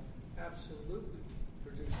dronabinol absolutely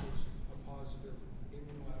produces a positive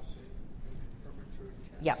immunoassay and confirmatory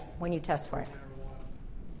test. Yeah, when you test for it. Marijuana.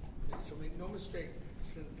 So make no mistake,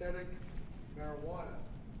 synthetic marijuana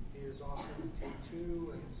is often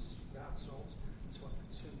K2 and bath salts. So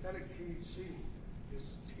synthetic THC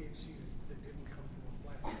is THC that didn't come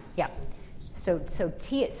from a plant. Yeah.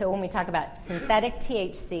 So when we talk about synthetic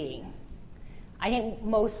THC, I think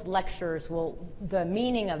most lecturers the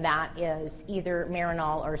meaning of that is either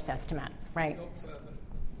Marinol or Sestament, right? Nope,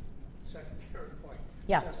 secondary point.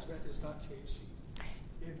 Yeah. Sestament is not THC.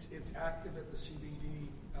 It's active at the CBD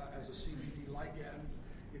as a CBD ligand.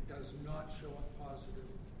 It does not show up positive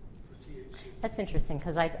for THC. That's interesting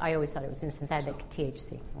because I always thought it was in synthetic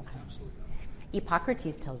THC. Okay. Absolutely not.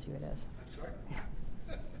 Hippocrates tells you it is. That's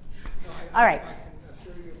right. All right. I can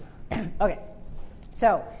assure you that. Okay.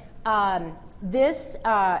 So this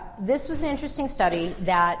was an interesting study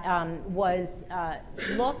that was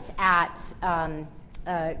looked at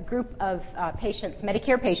a group of patients,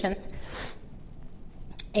 Medicare patients,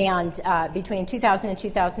 and between 2000 and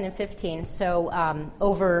 2015, so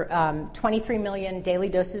over 23 million daily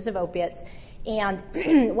doses of opiates. And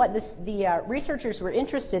what the researchers were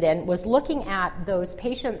interested in was looking at those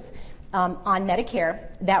patients on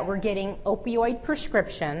Medicare that were getting opioid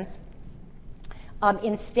prescriptions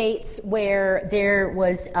in states where there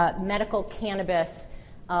was medical cannabis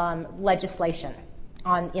legislation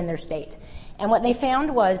in their state. And what they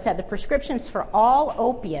found was that the prescriptions for all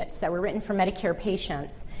opiates that were written for Medicare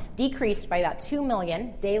patients decreased by about 2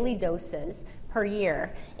 million daily doses per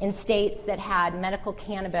year in states that had medical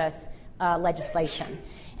cannabis legislation.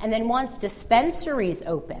 And then once dispensaries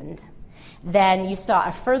opened, then you saw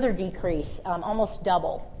a further decrease, almost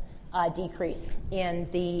double decrease in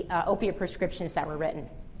the opiate prescriptions that were written.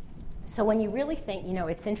 So when you really think,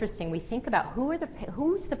 it's interesting, we think about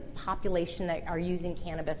who's the population that are using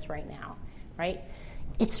cannabis right now, right?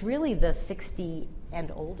 It's really the 60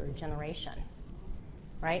 and older generation,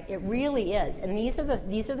 right? It really is. And these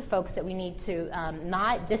are the folks that we need to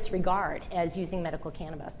not disregard as using medical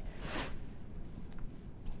cannabis.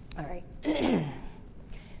 All right.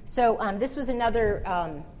 So this was another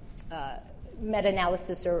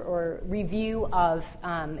meta-analysis or review of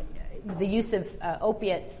the use of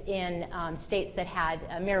opiates in states that had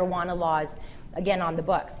marijuana laws, again, on the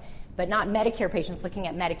books, but not Medicare patients, looking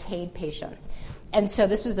at Medicaid patients. And so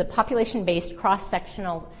this was a population-based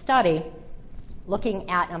cross-sectional study looking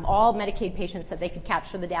at all Medicaid patients that they could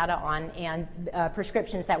capture the data on and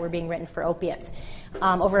prescriptions that were being written for opiates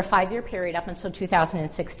over a 5-year period up until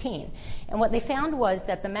 2016. And what they found was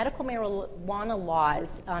that the medical marijuana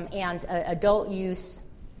laws and adult use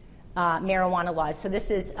marijuana laws, so this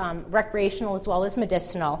is recreational as well as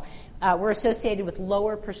medicinal, were associated with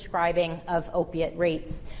lower prescribing of opiate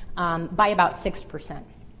rates by about 6%.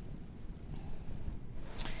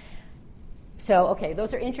 So, okay,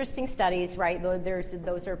 those are interesting studies, right?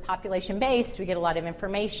 Those are population-based. We get a lot of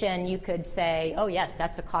information. You could say, oh, yes,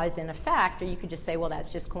 that's a cause and effect, or you could just say, well,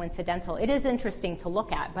 that's just coincidental. It is interesting to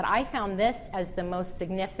look at, but I found this as the most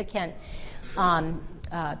significant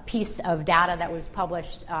piece of data that was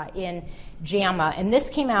published in JAMA. And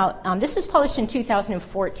this came out, this was published in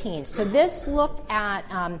 2014. So this looked at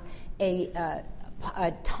a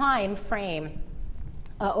time frame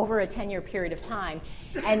over a 10-year period of time.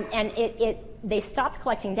 And they stopped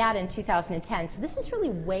collecting data in 2010. So this is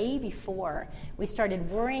really way before we started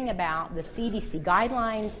worrying about the CDC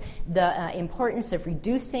guidelines, the importance of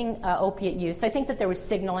reducing opiate use. I think that there was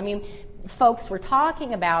signal. I mean, folks were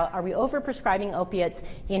talking about, are we overprescribing opiates?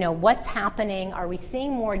 You know, what's happening? Are we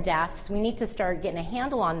seeing more deaths? We need to start getting a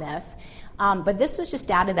handle on this. But this was just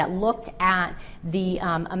data that looked at the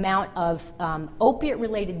amount of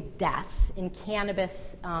opiate-related deaths in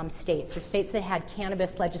cannabis states, or states that had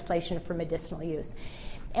cannabis legislation for medicinal use.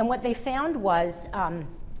 And what they found was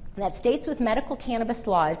that states with medical cannabis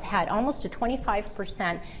laws had almost a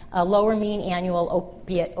 25% lower mean annual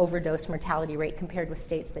opiate overdose mortality rate compared with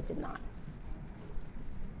states that did not.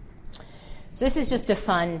 So this is just a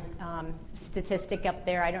fun statistic up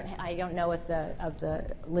there. I don't know of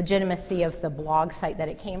the legitimacy of the blog site that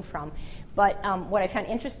it came from, but what I found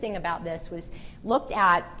interesting about this was looked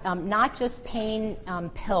at not just pain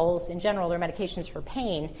pills in general or medications for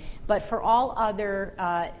pain, but for all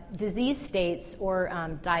other disease states or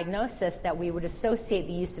diagnosis that we would associate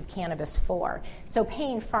the use of cannabis for. So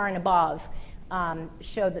pain far and above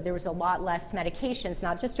showed that there was a lot less medications,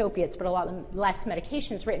 not just opiates, but a lot less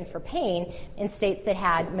medications written for pain in states that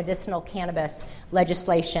had medicinal cannabis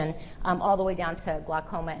legislation, all the way down to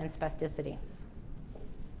glaucoma and spasticity.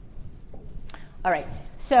 All right,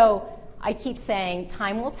 so I keep saying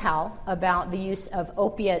time will tell about the use of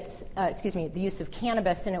opiates, the use of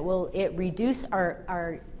cannabis, and will it reduce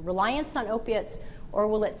our reliance on opiates, or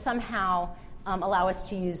will it somehow allow us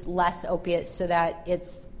to use less opiates so that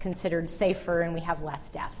it's considered safer and we have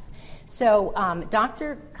less deaths. So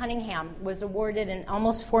Dr. Cunningham was awarded an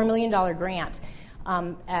almost $4 million grant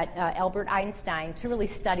at Albert Einstein to really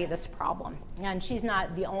study this problem. And she's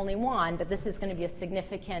not the only one, but this is going to be a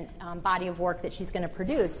significant body of work that she's going to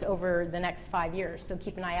produce over the next 5 years. So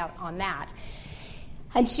keep an eye out on that.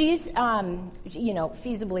 And she's,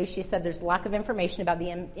 feasibly, she said there's a lack of information about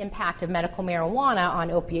the impact of medical marijuana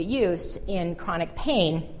on opiate use in chronic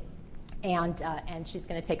pain, and she's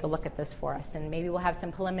going to take a look at this for us. And maybe we'll have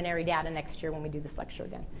some preliminary data next year when we do this lecture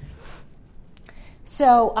again.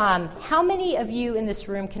 So how many of you in this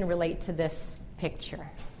room can relate to this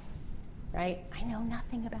picture, right? I know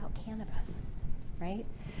nothing about cannabis, right?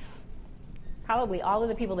 Probably all of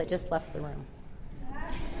the people that just left the room.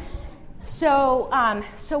 So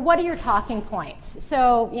what are your talking points?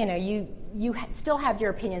 So, you still have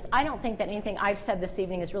your opinions. I don't think that anything I've said this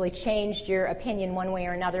evening has really changed your opinion one way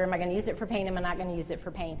or another. Am I going to use it for pain? Am I not going to use it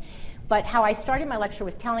for pain? But how I started my lecture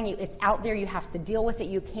was telling you it's out there. You have to deal with it.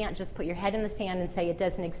 You can't just put your head in the sand and say it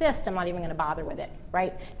doesn't exist. I'm not even going to bother with it,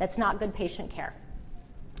 right? That's not good patient care.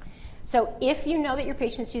 So if you know that your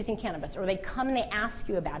patient's using cannabis, or they come and they ask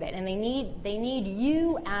you about it, and they need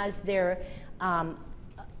you as their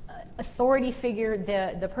authority figure,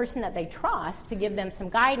 the person that they trust, to give them some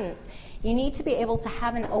guidance, you need to be able to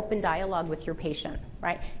have an open dialogue with your patient,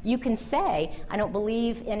 right? You can say, I don't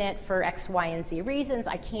believe in it for X, Y, and Z reasons.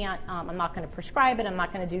 I can't, I'm not going to prescribe it. I'm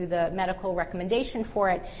not going to do the medical recommendation for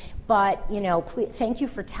it. But, please, thank you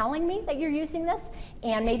for telling me that you're using this,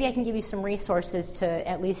 and maybe I can give you some resources to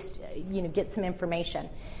at least, get some information.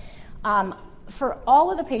 For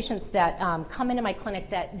all of the patients that come into my clinic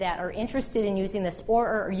that are interested in using this or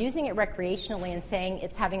are using it recreationally and saying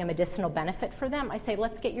it's having a medicinal benefit for them, I say,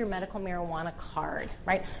 let's get your medical marijuana card,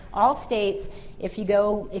 right? All states, if you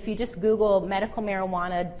just Google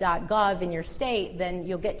medicalmarijuana.gov in your state, then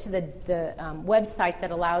you'll get to the website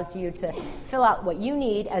that allows you to fill out what you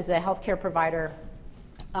need as a healthcare provider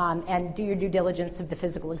and do your due diligence of the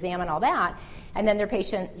physical exam and all that. And then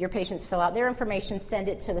your patients fill out their information, send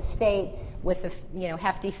it to the state with a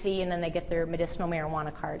hefty fee, and then they get their medicinal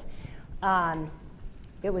marijuana card.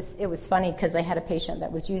 It was funny because I had a patient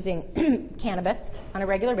that was using cannabis on a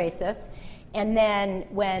regular basis, and then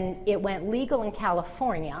when it went legal in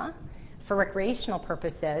California for recreational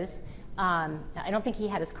purposes, I don't think he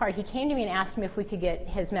had his card. He came to me and asked me if we could get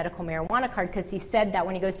his medical marijuana card because he said that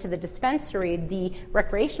when he goes to the dispensary, the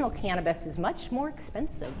recreational cannabis is much more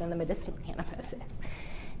expensive than the medicinal cannabis is.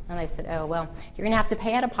 And I said, oh, well, you're going to have to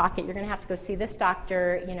pay out of pocket. You're going to have to go see this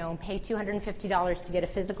doctor, pay $250 to get a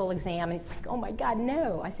physical exam. And he's like, oh, my God,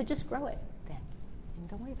 no. I said, just grow it then. And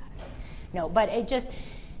don't worry about it. No, but it just,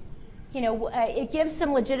 it gives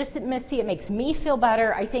some legitimacy. It makes me feel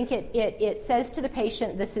better. I think it says to the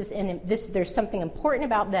patient, there's something important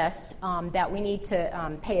about this that we need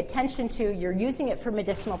to pay attention to. You're using it for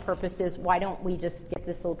medicinal purposes. Why don't we just get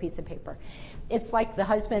this little piece of paper? It's like the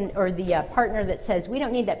husband or the partner that says, we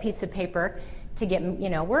don't need that piece of paper to get,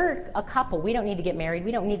 we're a couple. We don't need to get married.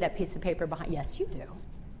 We don't need that piece of paper behind. Yes, you do.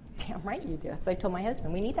 Damn right you do. So I told my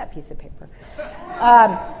husband, we need that piece of paper.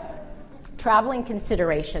 Traveling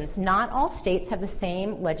considerations. Not all states have the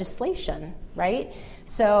same legislation, right?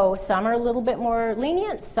 So some are a little bit more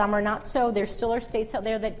lenient, some are not so. There still are states out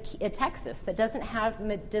there Texas, that doesn't have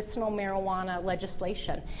medicinal marijuana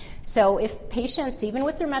legislation. So if patients, even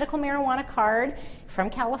with their medical marijuana card from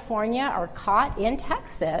California, are caught in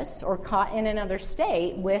Texas or caught in another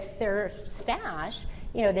state with their stash,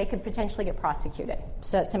 they could potentially get prosecuted.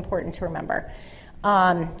 So that's important to remember.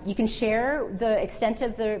 You can share the extent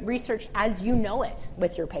of the research as you know it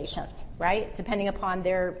with your patients, right? Depending upon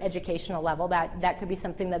their educational level, that could be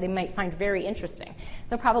something that they might find very interesting.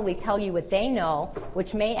 They'll probably tell you what they know,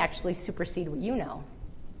 which may actually supersede what you know.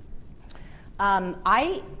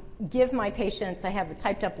 I give my patients, I have a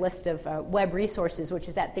typed up list of web resources, which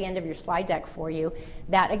is at the end of your slide deck for you,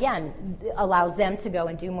 that again allows them to go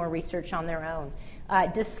and do more research on their own.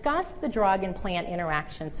 Discuss the drug and plant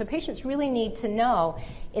interactions. So patients really need to know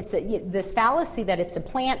this fallacy that it's a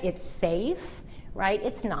plant, it's safe, right?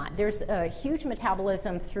 It's not. There's a huge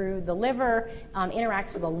metabolism through the liver,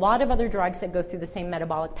 interacts with a lot of other drugs that go through the same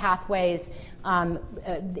metabolic pathways. THC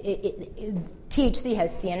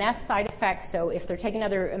has CNS side effects, so if they're taking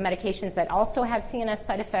other medications that also have CNS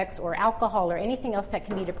side effects, or alcohol or anything else that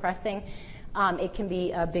can be depressing, it can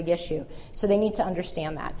be a big issue. So they need to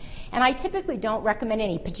understand that. And I typically don't recommend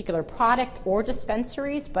any particular product or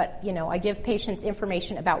dispensaries, but I give patients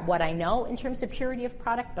information about what I know in terms of purity of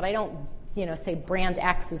product, but I don't say brand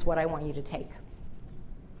X is what I want you to take.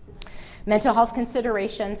 Mental health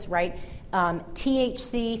considerations, right?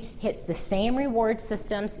 THC hits the same reward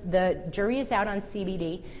systems. The jury is out on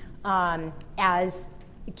CBD as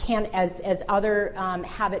other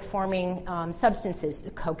habit-forming substances,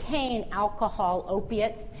 cocaine, alcohol,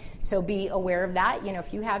 opiates. So be aware of that.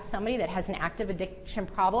 If you have somebody that has an active addiction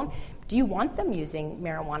problem, do you want them using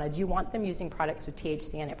marijuana? Do you want them using products with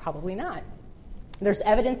THC in it? Probably not. There's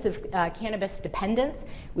evidence of cannabis dependence.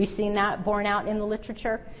 We've seen that borne out in the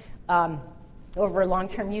literature over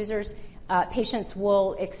long-term users. Patients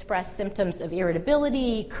will express symptoms of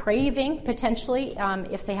irritability, craving, potentially,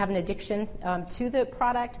 if they have an addiction to the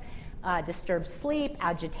product, disturbed sleep,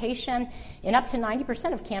 agitation. In up to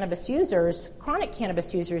 90% of cannabis users, chronic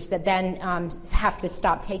cannabis users, that then have to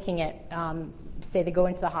stop taking it, say they go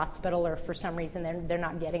into the hospital or for some reason they're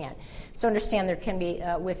not getting it. So understand there can be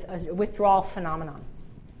a withdrawal phenomenon.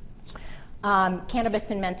 Cannabis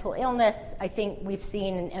and mental illness, I think we've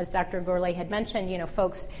seen, as Dr. Gourlay had mentioned,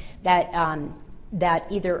 folks that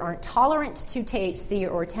either aren't tolerant to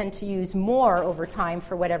THC or tend to use more over time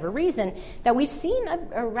for whatever reason, that we've seen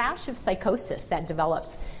a rash of psychosis that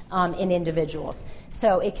develops in individuals.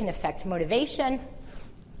 So it can affect motivation.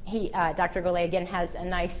 Dr. Gourlay, again, has a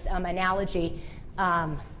nice analogy.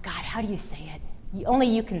 God, how do you say it? Only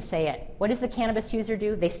you can say it. What does the cannabis user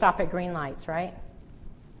do? They stop at green lights, right?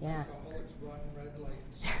 Yeah. Run red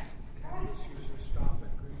lights. Cannabis users stop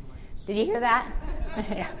at green lights. Did you hear that?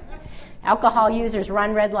 Yeah. Alcohol users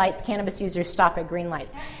run red lights. Cannabis users stop at green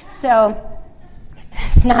lights. So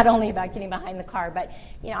it's not only about getting behind the car, but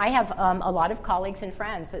I have a lot of colleagues and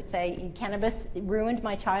friends that say cannabis ruined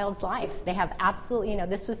my child's life. They have absolutely,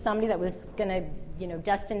 this was somebody that was going to,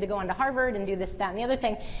 destined to go on to Harvard and do this, that, and the other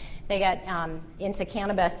thing. They got into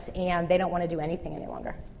cannabis and they don't want to do anything any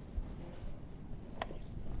longer.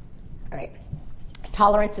 All right.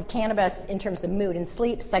 Tolerance of cannabis in terms of mood and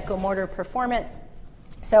sleep, psychomotor performance.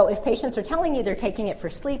 So if patients are telling you they're taking it for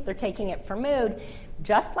sleep, they're taking it for mood,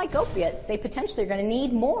 just like opiates, they potentially are going to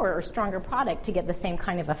need more or stronger product to get the same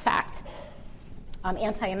kind of effect.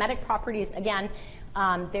 Antiemetic properties, again,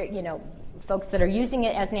 folks that are using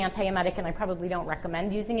it as an antiemetic, and I probably don't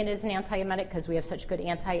recommend using it as an antiemetic because we have such good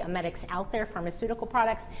antiemetics out there, pharmaceutical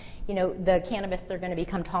products, the cannabis they're going to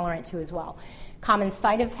become tolerant to as well. Common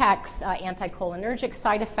side effects, anticholinergic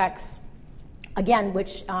side effects, again,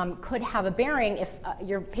 which could have a bearing if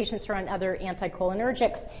your patients are on other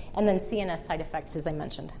anticholinergics, and then CNS side effects, as I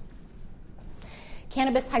mentioned.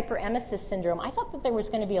 Cannabis hyperemesis syndrome. I thought that there was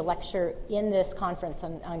going to be a lecture in this conference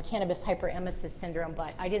on cannabis hyperemesis syndrome,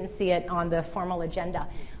 but I didn't see it on the formal agenda.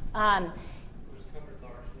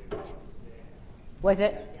 Was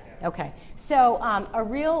it? Okay. So a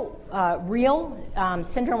real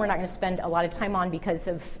syndrome we're not going to spend a lot of time on because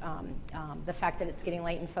of the fact that it's getting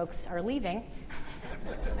late and folks are leaving.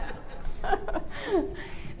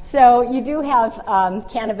 So you do have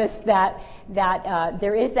cannabis that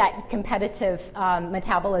there is that competitive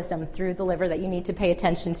metabolism through the liver that you need to pay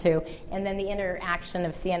attention to, and then the interaction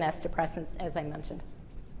of CNS depressants, as I mentioned.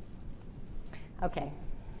 Okay.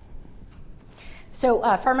 So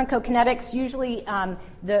pharmacokinetics, usually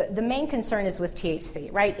the main concern is with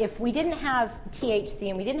THC, right? If we didn't have THC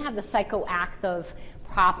and we didn't have the psychoactive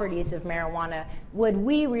properties of marijuana, would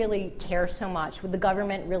we really care so much? Would the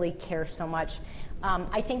government really care so much?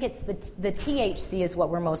 I think it's the THC is what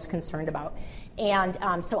we're most concerned about. And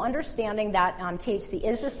so understanding that THC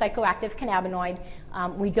is a psychoactive cannabinoid,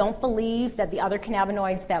 we don't believe that the other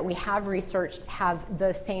cannabinoids that we have researched have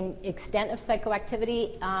the same extent of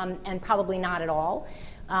psychoactivity, and probably not at all.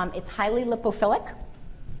 It's highly lipophilic,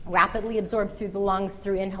 rapidly absorbed through the lungs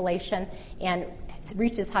through inhalation, and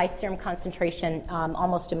reaches high serum concentration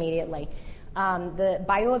almost immediately. The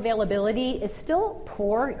bioavailability is still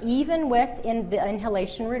poor, even with the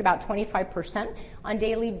inhalation route, about 25% on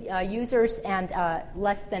daily users and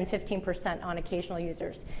less than 15% on occasional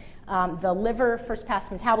users. The liver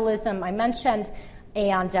first-pass metabolism I mentioned,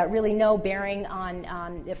 and really no bearing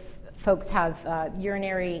on if folks have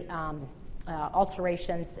urinary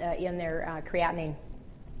alterations in their creatinine.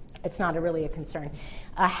 It's not really a concern.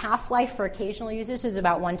 A half-life for occasional users is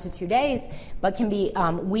about 1 to 2 days, but can be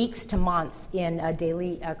weeks to months in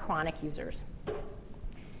daily chronic users.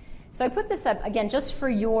 So I put this up, again, just for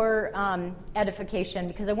your edification,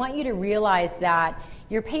 because I want you to realize that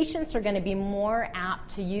your patients are going to be more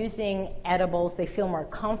apt to using edibles. They feel more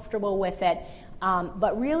comfortable with it.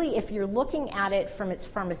 But really, if you're looking at it from its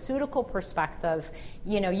pharmaceutical perspective,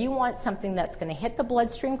 you want something that's going to hit the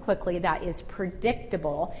bloodstream quickly, that is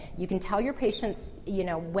predictable. You can tell your patients,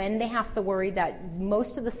 when they have to worry that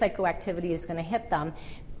most of the psychoactivity is going to hit them,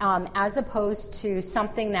 as opposed to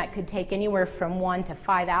something that could take anywhere from 1 to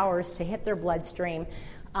 5 hours to hit their bloodstream.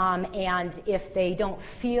 And if they don't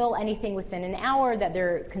feel anything within an hour, that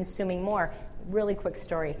they're consuming more. Really quick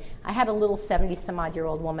story. I had a little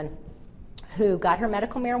 70-some-odd-year-old woman who got her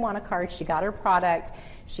medical marijuana card. She got her product.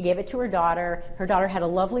 She gave it to her daughter. Her daughter had a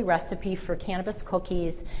lovely recipe for cannabis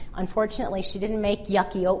cookies. Unfortunately, she didn't make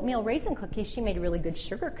yucky oatmeal raisin cookies. She made really good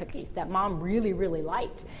sugar cookies that Mom really, really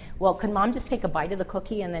liked. Well, could Mom just take a bite of the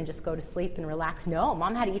cookie and then just go to sleep and relax? No,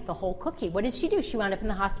 Mom had to eat the whole cookie. What did she do? She wound up in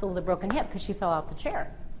the hospital with a broken hip because she fell out the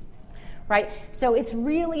chair. Right? So it's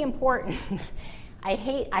really important. I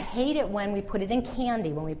hate it when we put it in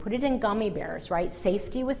candy, when we put it in gummy bears, right?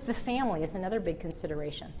 Safety with the family is another big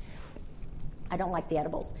consideration. I don't like the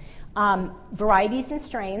edibles. Varieties and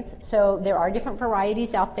strains. So there are different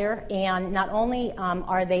varieties out there, and not only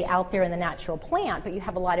are they out there in the natural plant, but you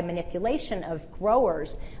have a lot of manipulation of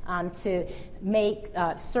growers to make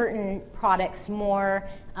certain products more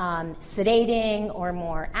sedating or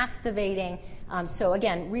more activating. So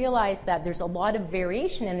again, realize that there's a lot of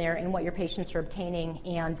variation in there in what your patients are obtaining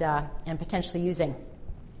and potentially using.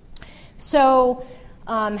 So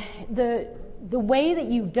the way that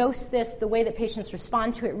you dose this, the way that patients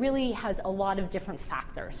respond to it, really has a lot of different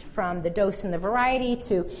factors, from the dose and the variety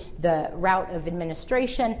to the route of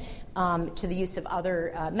administration to the use of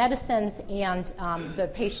other medicines and the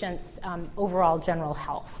patient's overall general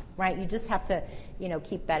health. Right? You just have to,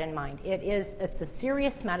 keep that in mind. It's a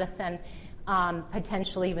serious medicine.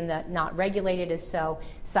 Potentially even not regulated as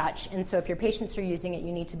such. And so if your patients are using it,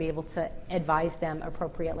 you need to be able to advise them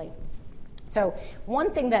appropriately. So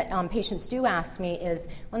one thing that patients do ask me is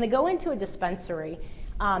when they go into a dispensary,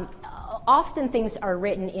 often things are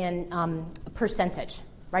written in percentage.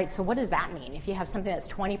 Right? So what does that mean if you have something that's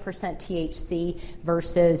 20% THC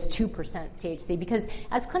versus 2% THC? Because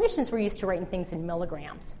as clinicians, we're used to writing things in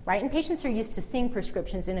milligrams, right? And patients are used to seeing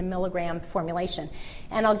prescriptions in a milligram formulation.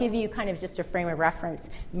 And I'll give you kind of just a frame of reference.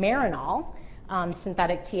 Marinol,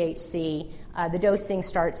 synthetic THC, the dosing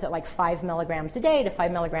starts at like 5 milligrams a day to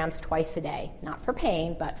 5 milligrams twice a day. Not for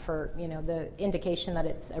pain, but for the indication that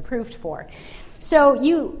it's approved for. So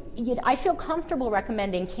I feel comfortable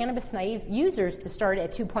recommending cannabis-naive users to start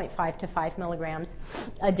at 2.5 to 5 milligrams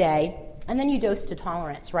a day, and then you dose to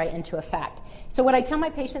tolerance, right, into effect. So what I tell my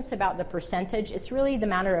patients about the percentage, it's really the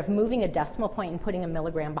matter of moving a decimal point and putting a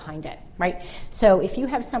milligram behind it, right? So if you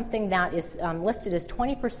have something that is listed as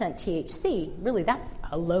 20% THC, really that's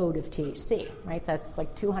a load of THC, right? That's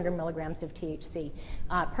like 200 milligrams of THC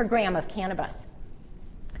per gram of cannabis.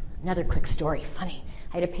 Another quick story, funny.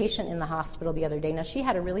 I had a patient in the hospital the other day. Now, she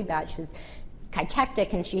had a really bad, she was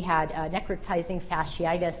cachectic, and she had necrotizing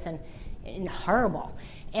fasciitis and horrible.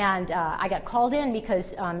 And I got called in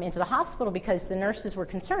because into the hospital because the nurses were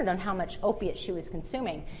concerned on how much opiate she was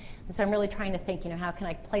consuming. And so I'm really trying to think, how can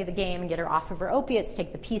I play the game and get her off of her opiates,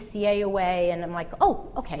 take the PCA away? And I'm like,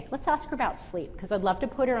 oh, okay, let's ask her about sleep, because I'd love to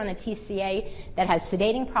put her on a TCA that has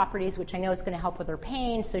sedating properties, which I know is going to help with her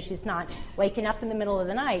pain, so she's not waking up in the middle of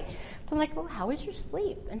the night. So I'm like, well, how is your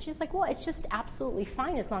sleep? And she's like, well, it's just absolutely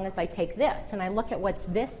fine as long as I take this. And I look at what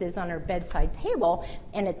this is on her bedside table,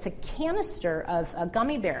 and it's a canister of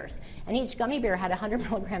gummy bears. And each gummy bear had 100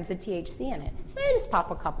 milligrams of THC in it. So I just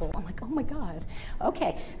pop a couple. I'm like, oh my God.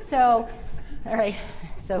 Okay, so, all right,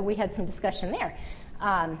 so we had some discussion there.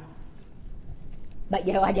 But,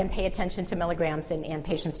 again, pay attention to milligrams and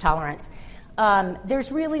patient's tolerance.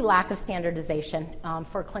 There's really lack of standardization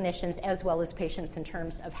for clinicians as well as patients in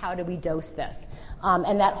terms of how do we dose this.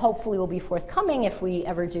 And that hopefully will be forthcoming if we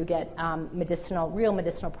ever do get real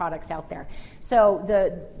medicinal products out there. So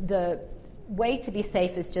the way to be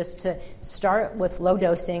safe is just to start with low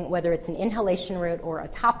dosing, whether it's an inhalation route or a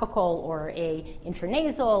topical or a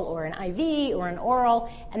intranasal or an IV or an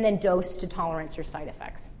oral, and then dose to tolerance or side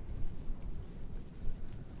effects.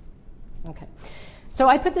 Okay. So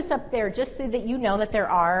I put this up there just so that you know that there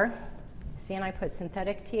are, and I put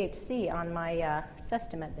synthetic THC on my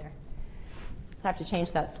Sestimate there. So I have to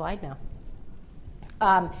change that slide now.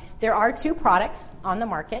 There are 2 products on the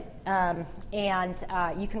market, and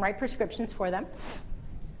you can write prescriptions for them,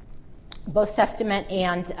 both Sestimate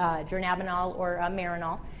and dronabinol or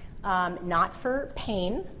Marinol, not for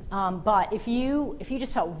pain, but if you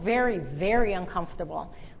just felt very, very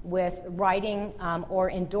uncomfortable with writing or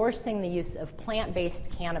endorsing the use of plant-based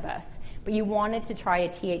cannabis, but you wanted to try a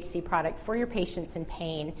THC product for your patients in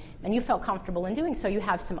pain, and you felt comfortable in doing so, you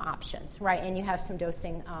have some options, right? And you have some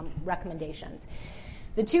dosing recommendations.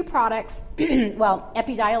 The 2 products, well,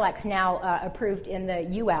 Epidiolex now approved in the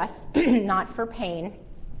U.S., not for pain,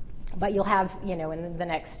 but you'll have, in the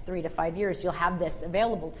next 3 to 5 years, you'll have this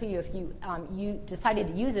available to you if you decided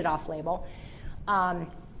to use it off-label.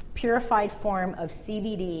 Purified form of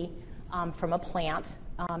CBD from a plant,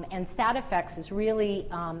 and Sativex is really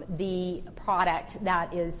the product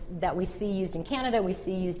that we see used in Canada, we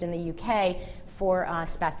see used in the UK for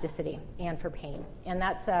spasticity and for pain, and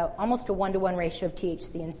that's almost a 1-to-1 ratio of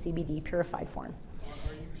THC and CBD purified form.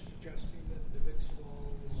 Are you suggesting that the Vicks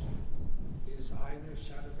is either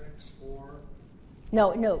Sativex or?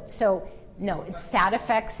 No. So no, it's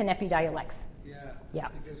Sativex and Epidiolex. Yeah.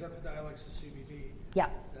 Because Epidiolex is CBD. Yeah.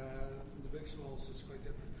 The Vicks is quite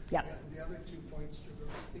different. Yeah. The other 2 points, I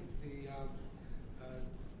think the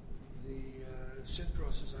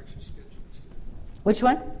Syndros is actually scheduled to. Which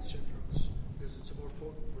one? Syndros, because it's a more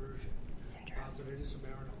potent version. But it is a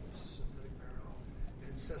Marinol. It's a synthetic Marinol.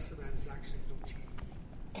 And Sestimate is actually no T.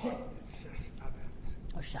 It's Sestimate.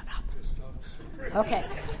 Oh, shut up. Just super. Okay.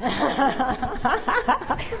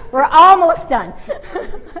 We're almost done. Comment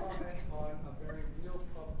on a very real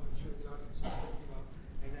problem I'm sure the audience is thinking about,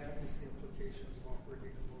 and that is the implications of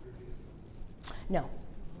operating a motor vehicle. No.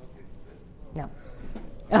 Okay, good. No.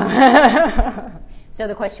 So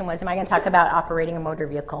the question was, am I going to talk about operating a motor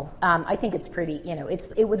vehicle? I think it's pretty,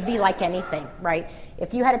 it would be like anything, right?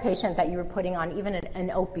 If you had a patient that you were putting on even an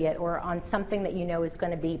opiate or on something that is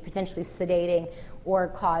going to be potentially sedating or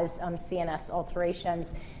cause CNS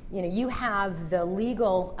alterations, you have the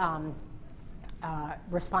legal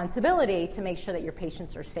responsibility to make sure that your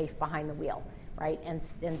patients are safe behind the wheel, right? And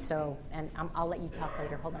so I'll let you talk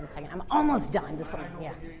later. Hold on a second. I'm almost done. You can't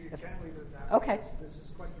leave it at that. Okay. This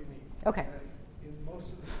is quite unique. Okay. In most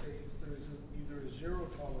of the states, there's either a 0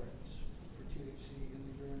 tolerance for THC in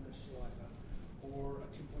the urine or saliva, or a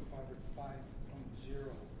 2.5 or 5.0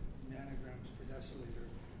 nanograms per deciliter.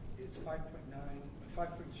 It's 5.9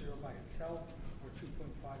 by itself, or 2.5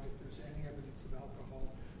 if there's any evidence of alcohol.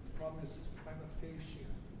 The problem is it's prima facie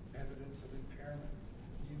evidence of impairment.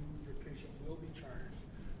 Your patient will be charged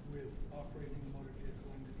with operating a motor vehicle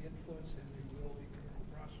under the influence, and they will be criminal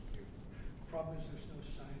prosecuted. The problem is there's no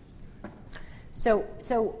science behind it.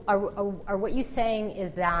 So are what you're saying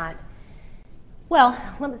is that, well,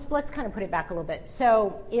 let's kind of put it back a little bit.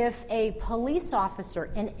 So if a police officer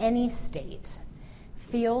in any state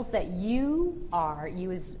feels that you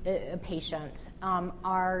as a patient,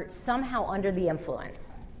 are somehow under the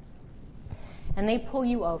influence, and they pull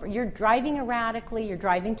you over, you're driving erratically, you're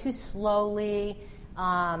driving too slowly,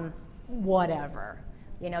 whatever.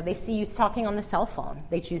 They see you talking on the cell phone,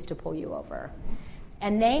 they choose to pull you over.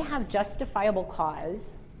 And they have justifiable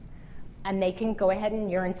cause, and they can go ahead and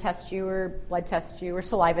urine test you or blood test you or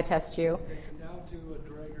saliva test you. They can now do a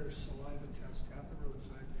drag or saliva test at the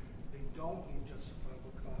roadside. They don't need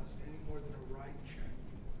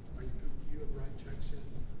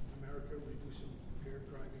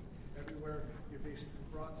you're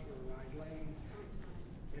brought through a ride lane,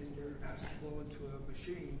 and you're asked to blow into a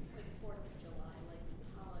machine. Like 4th of July, like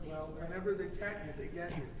the holidays. Well, whenever they get you, they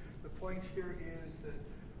get you. The point here is that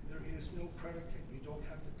there is no predicate. You don't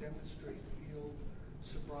have to demonstrate field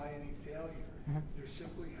sobriety failure. There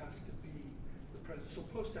simply has to be the presence. So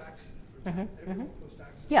post-accident, for example, everyone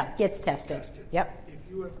post-accident. Yeah, gets tested. Yep. If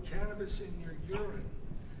you have cannabis in your urine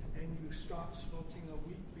and you stop smoking a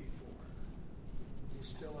week before, you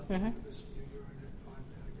still have cannabis in your urine at 5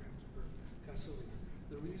 nanograms per deciliter.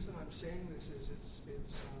 The reason I'm saying this is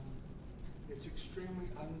it's extremely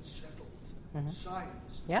unsettled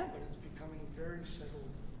science, but it's becoming very settled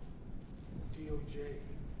DOJ.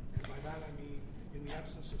 And by that I mean, in the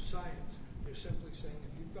absence of science, they're simply saying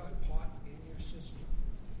if you've got pot in your system,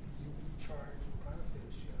 you will be charged prima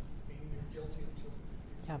facie, meaning you're guilty until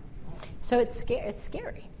So it's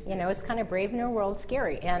scary. You know, it's kind of brave new world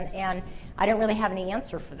scary. And I don't really have any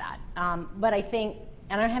answer for that. But I think,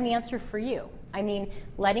 and I don't have any answer for you. I mean,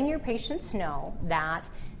 letting your patients know that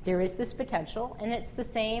there is this potential, and it's the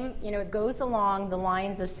same, you know, it goes along the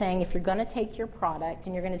lines of saying if you're going to take your product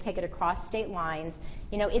and you're going to take it across state lines,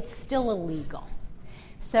 you know, it's still illegal.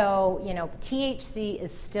 So, you know, THC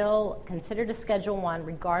is still considered a Schedule I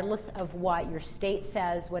regardless of what your state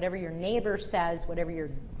says, whatever your neighbor says, whatever your,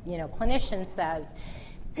 you know, clinician says.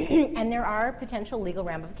 And there are potential legal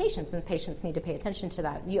ramifications, and patients need to pay attention to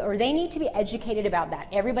that. Or they need to be educated about that.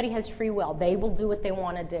 Everybody has free will. They will do what they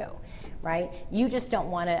want to do, right? You just don't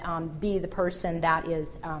want to be the person that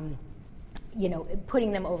is, you know,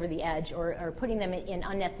 putting them over the edge or putting them in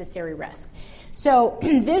unnecessary risk. So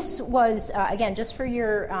this was, again, just for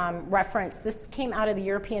your reference, this came out of the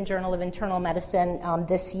European Journal of Internal Medicine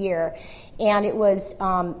this year, and it was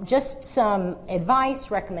just some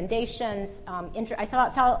advice, recommendations. I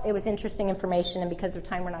felt it was interesting information, and because of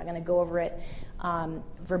time, we're not going to go over it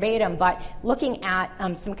verbatim, but looking at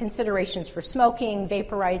some considerations for smoking,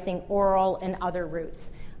 vaporizing, oral, and other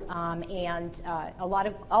routes.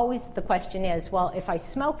 Always the question is, well, if I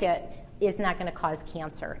smoke it, isn't that going to cause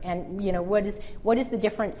cancer? And you know, what is the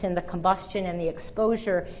difference in the combustion and the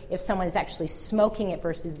exposure if someone is actually smoking it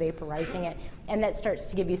versus vaporizing it? And that starts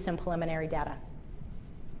to give you some preliminary data.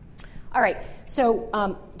 All right,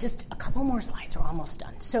 so just a couple more slides, we're almost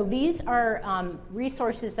done. So these are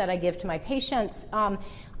resources that I give to my patients.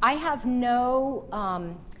 I have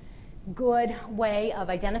no good way of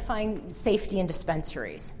identifying safety in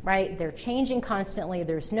dispensaries, right? They're changing constantly.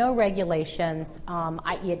 There's no regulations.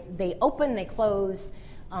 They open, they close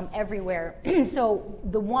everywhere. So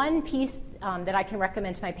the one piece that I can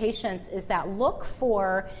recommend to my patients is that look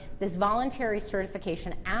for this voluntary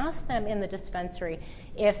certification. Ask them in the dispensary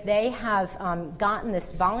if they have gotten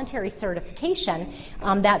this voluntary certification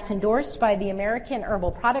that's endorsed by the American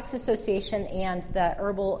Herbal Products Association and the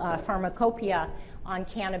Herbal Pharmacopoeia on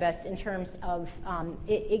cannabis, in terms of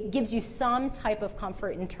it gives you some type of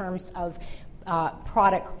comfort in terms of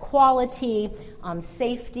product quality,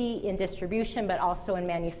 safety in distribution, but also in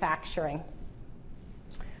manufacturing.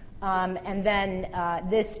 And then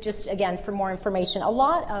this, just again for more information, a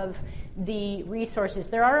lot of the resources,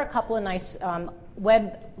 there are a couple of nice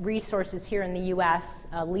web resources here in the U.S.,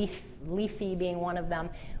 Leafy being one of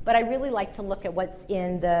them, but I really like to look at what's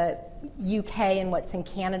in the UK and what's in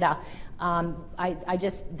Canada.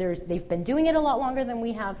 They've been doing it a lot longer than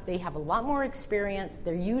we have. They have a lot more experience.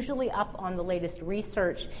 They're usually up on the latest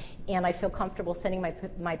research, and I feel comfortable sending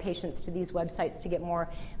my patients to these websites to get more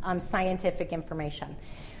scientific information.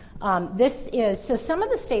 So some of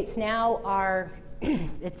the states now are,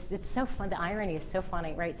 it's so fun, the irony is so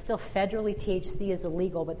funny, right? Still federally THC is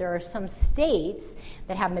illegal, but there are some states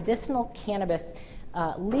that have medicinal cannabis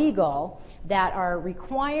legal that are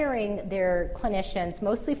requiring their clinicians,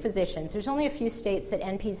 mostly physicians, there's only a few states that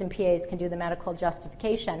NPs and PAs can do the medical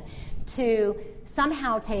justification, to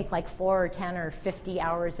somehow take like 4 or 10 or 50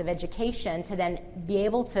 hours of education to then be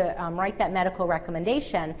able to write that medical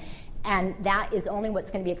recommendation. And that is only what's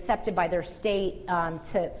going to be accepted by their state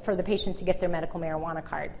for the patient to get their medical marijuana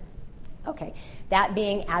card. Okay, that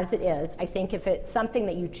being as it is, I think if it's something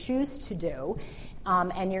that you choose to do,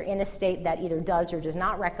 and you're in a state that either does or does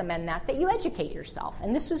not recommend that you educate yourself.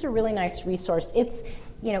 And this was a really nice resource.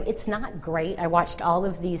 It's not great. I watched all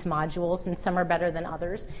of these modules, and some are better than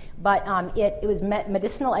others. But it was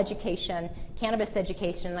medicinal education, cannabis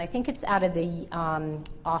education, and I think it's out of the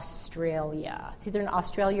Australia. It's either in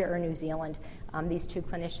Australia or New Zealand. These two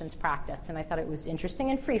clinicians practice, and I thought it was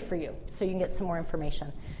interesting and free for you, so you can get some more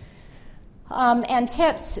information. And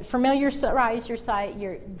tips, familiarize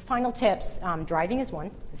your final tips. Driving is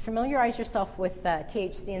one. Familiarize yourself with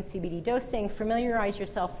THC and CBD dosing. Familiarize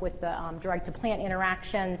yourself with the drug-to-plant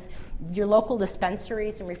interactions, your local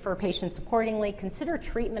dispensaries, and refer patients accordingly. Consider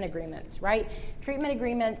treatment agreements, right? Treatment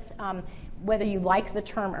agreements, whether you like the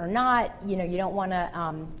term or not, you don't want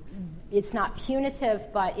to, it's not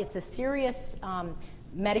punitive, but it's a serious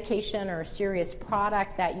medication or a serious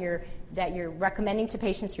product that you're recommending to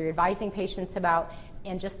patients, you're advising patients about.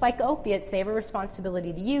 And just like opiates, they have a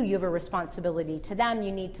responsibility to you. You have a responsibility to them.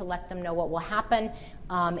 You need to let them know what will happen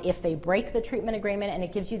if they break the treatment agreement, and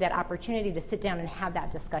it gives you that opportunity to sit down and have that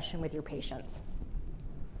discussion with your patients.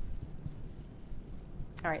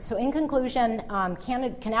 All right, so in conclusion,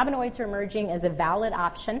 cannabinoids are emerging as a valid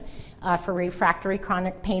option for refractory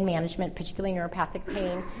chronic pain management, particularly neuropathic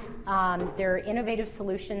pain. There are innovative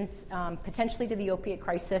solutions potentially to the opiate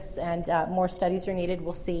crisis, and more studies are needed,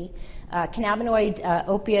 we'll see. Cannabinoid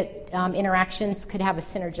opiate interactions could have a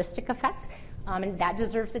synergistic effect, and that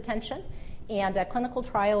deserves attention. And clinical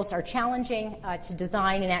trials are challenging to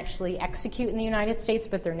design and actually execute in the United States,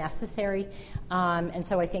 but they're necessary. And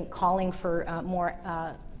so I think calling for more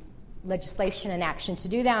legislation and action to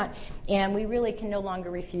do that. And we really can no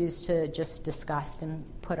longer refuse to just discuss and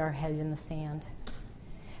put our head in the sand.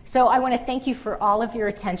 So I want to thank you for all of your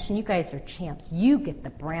attention. You guys are champs. You get the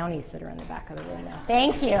brownies that are in the back of the room now.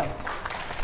 Thank you.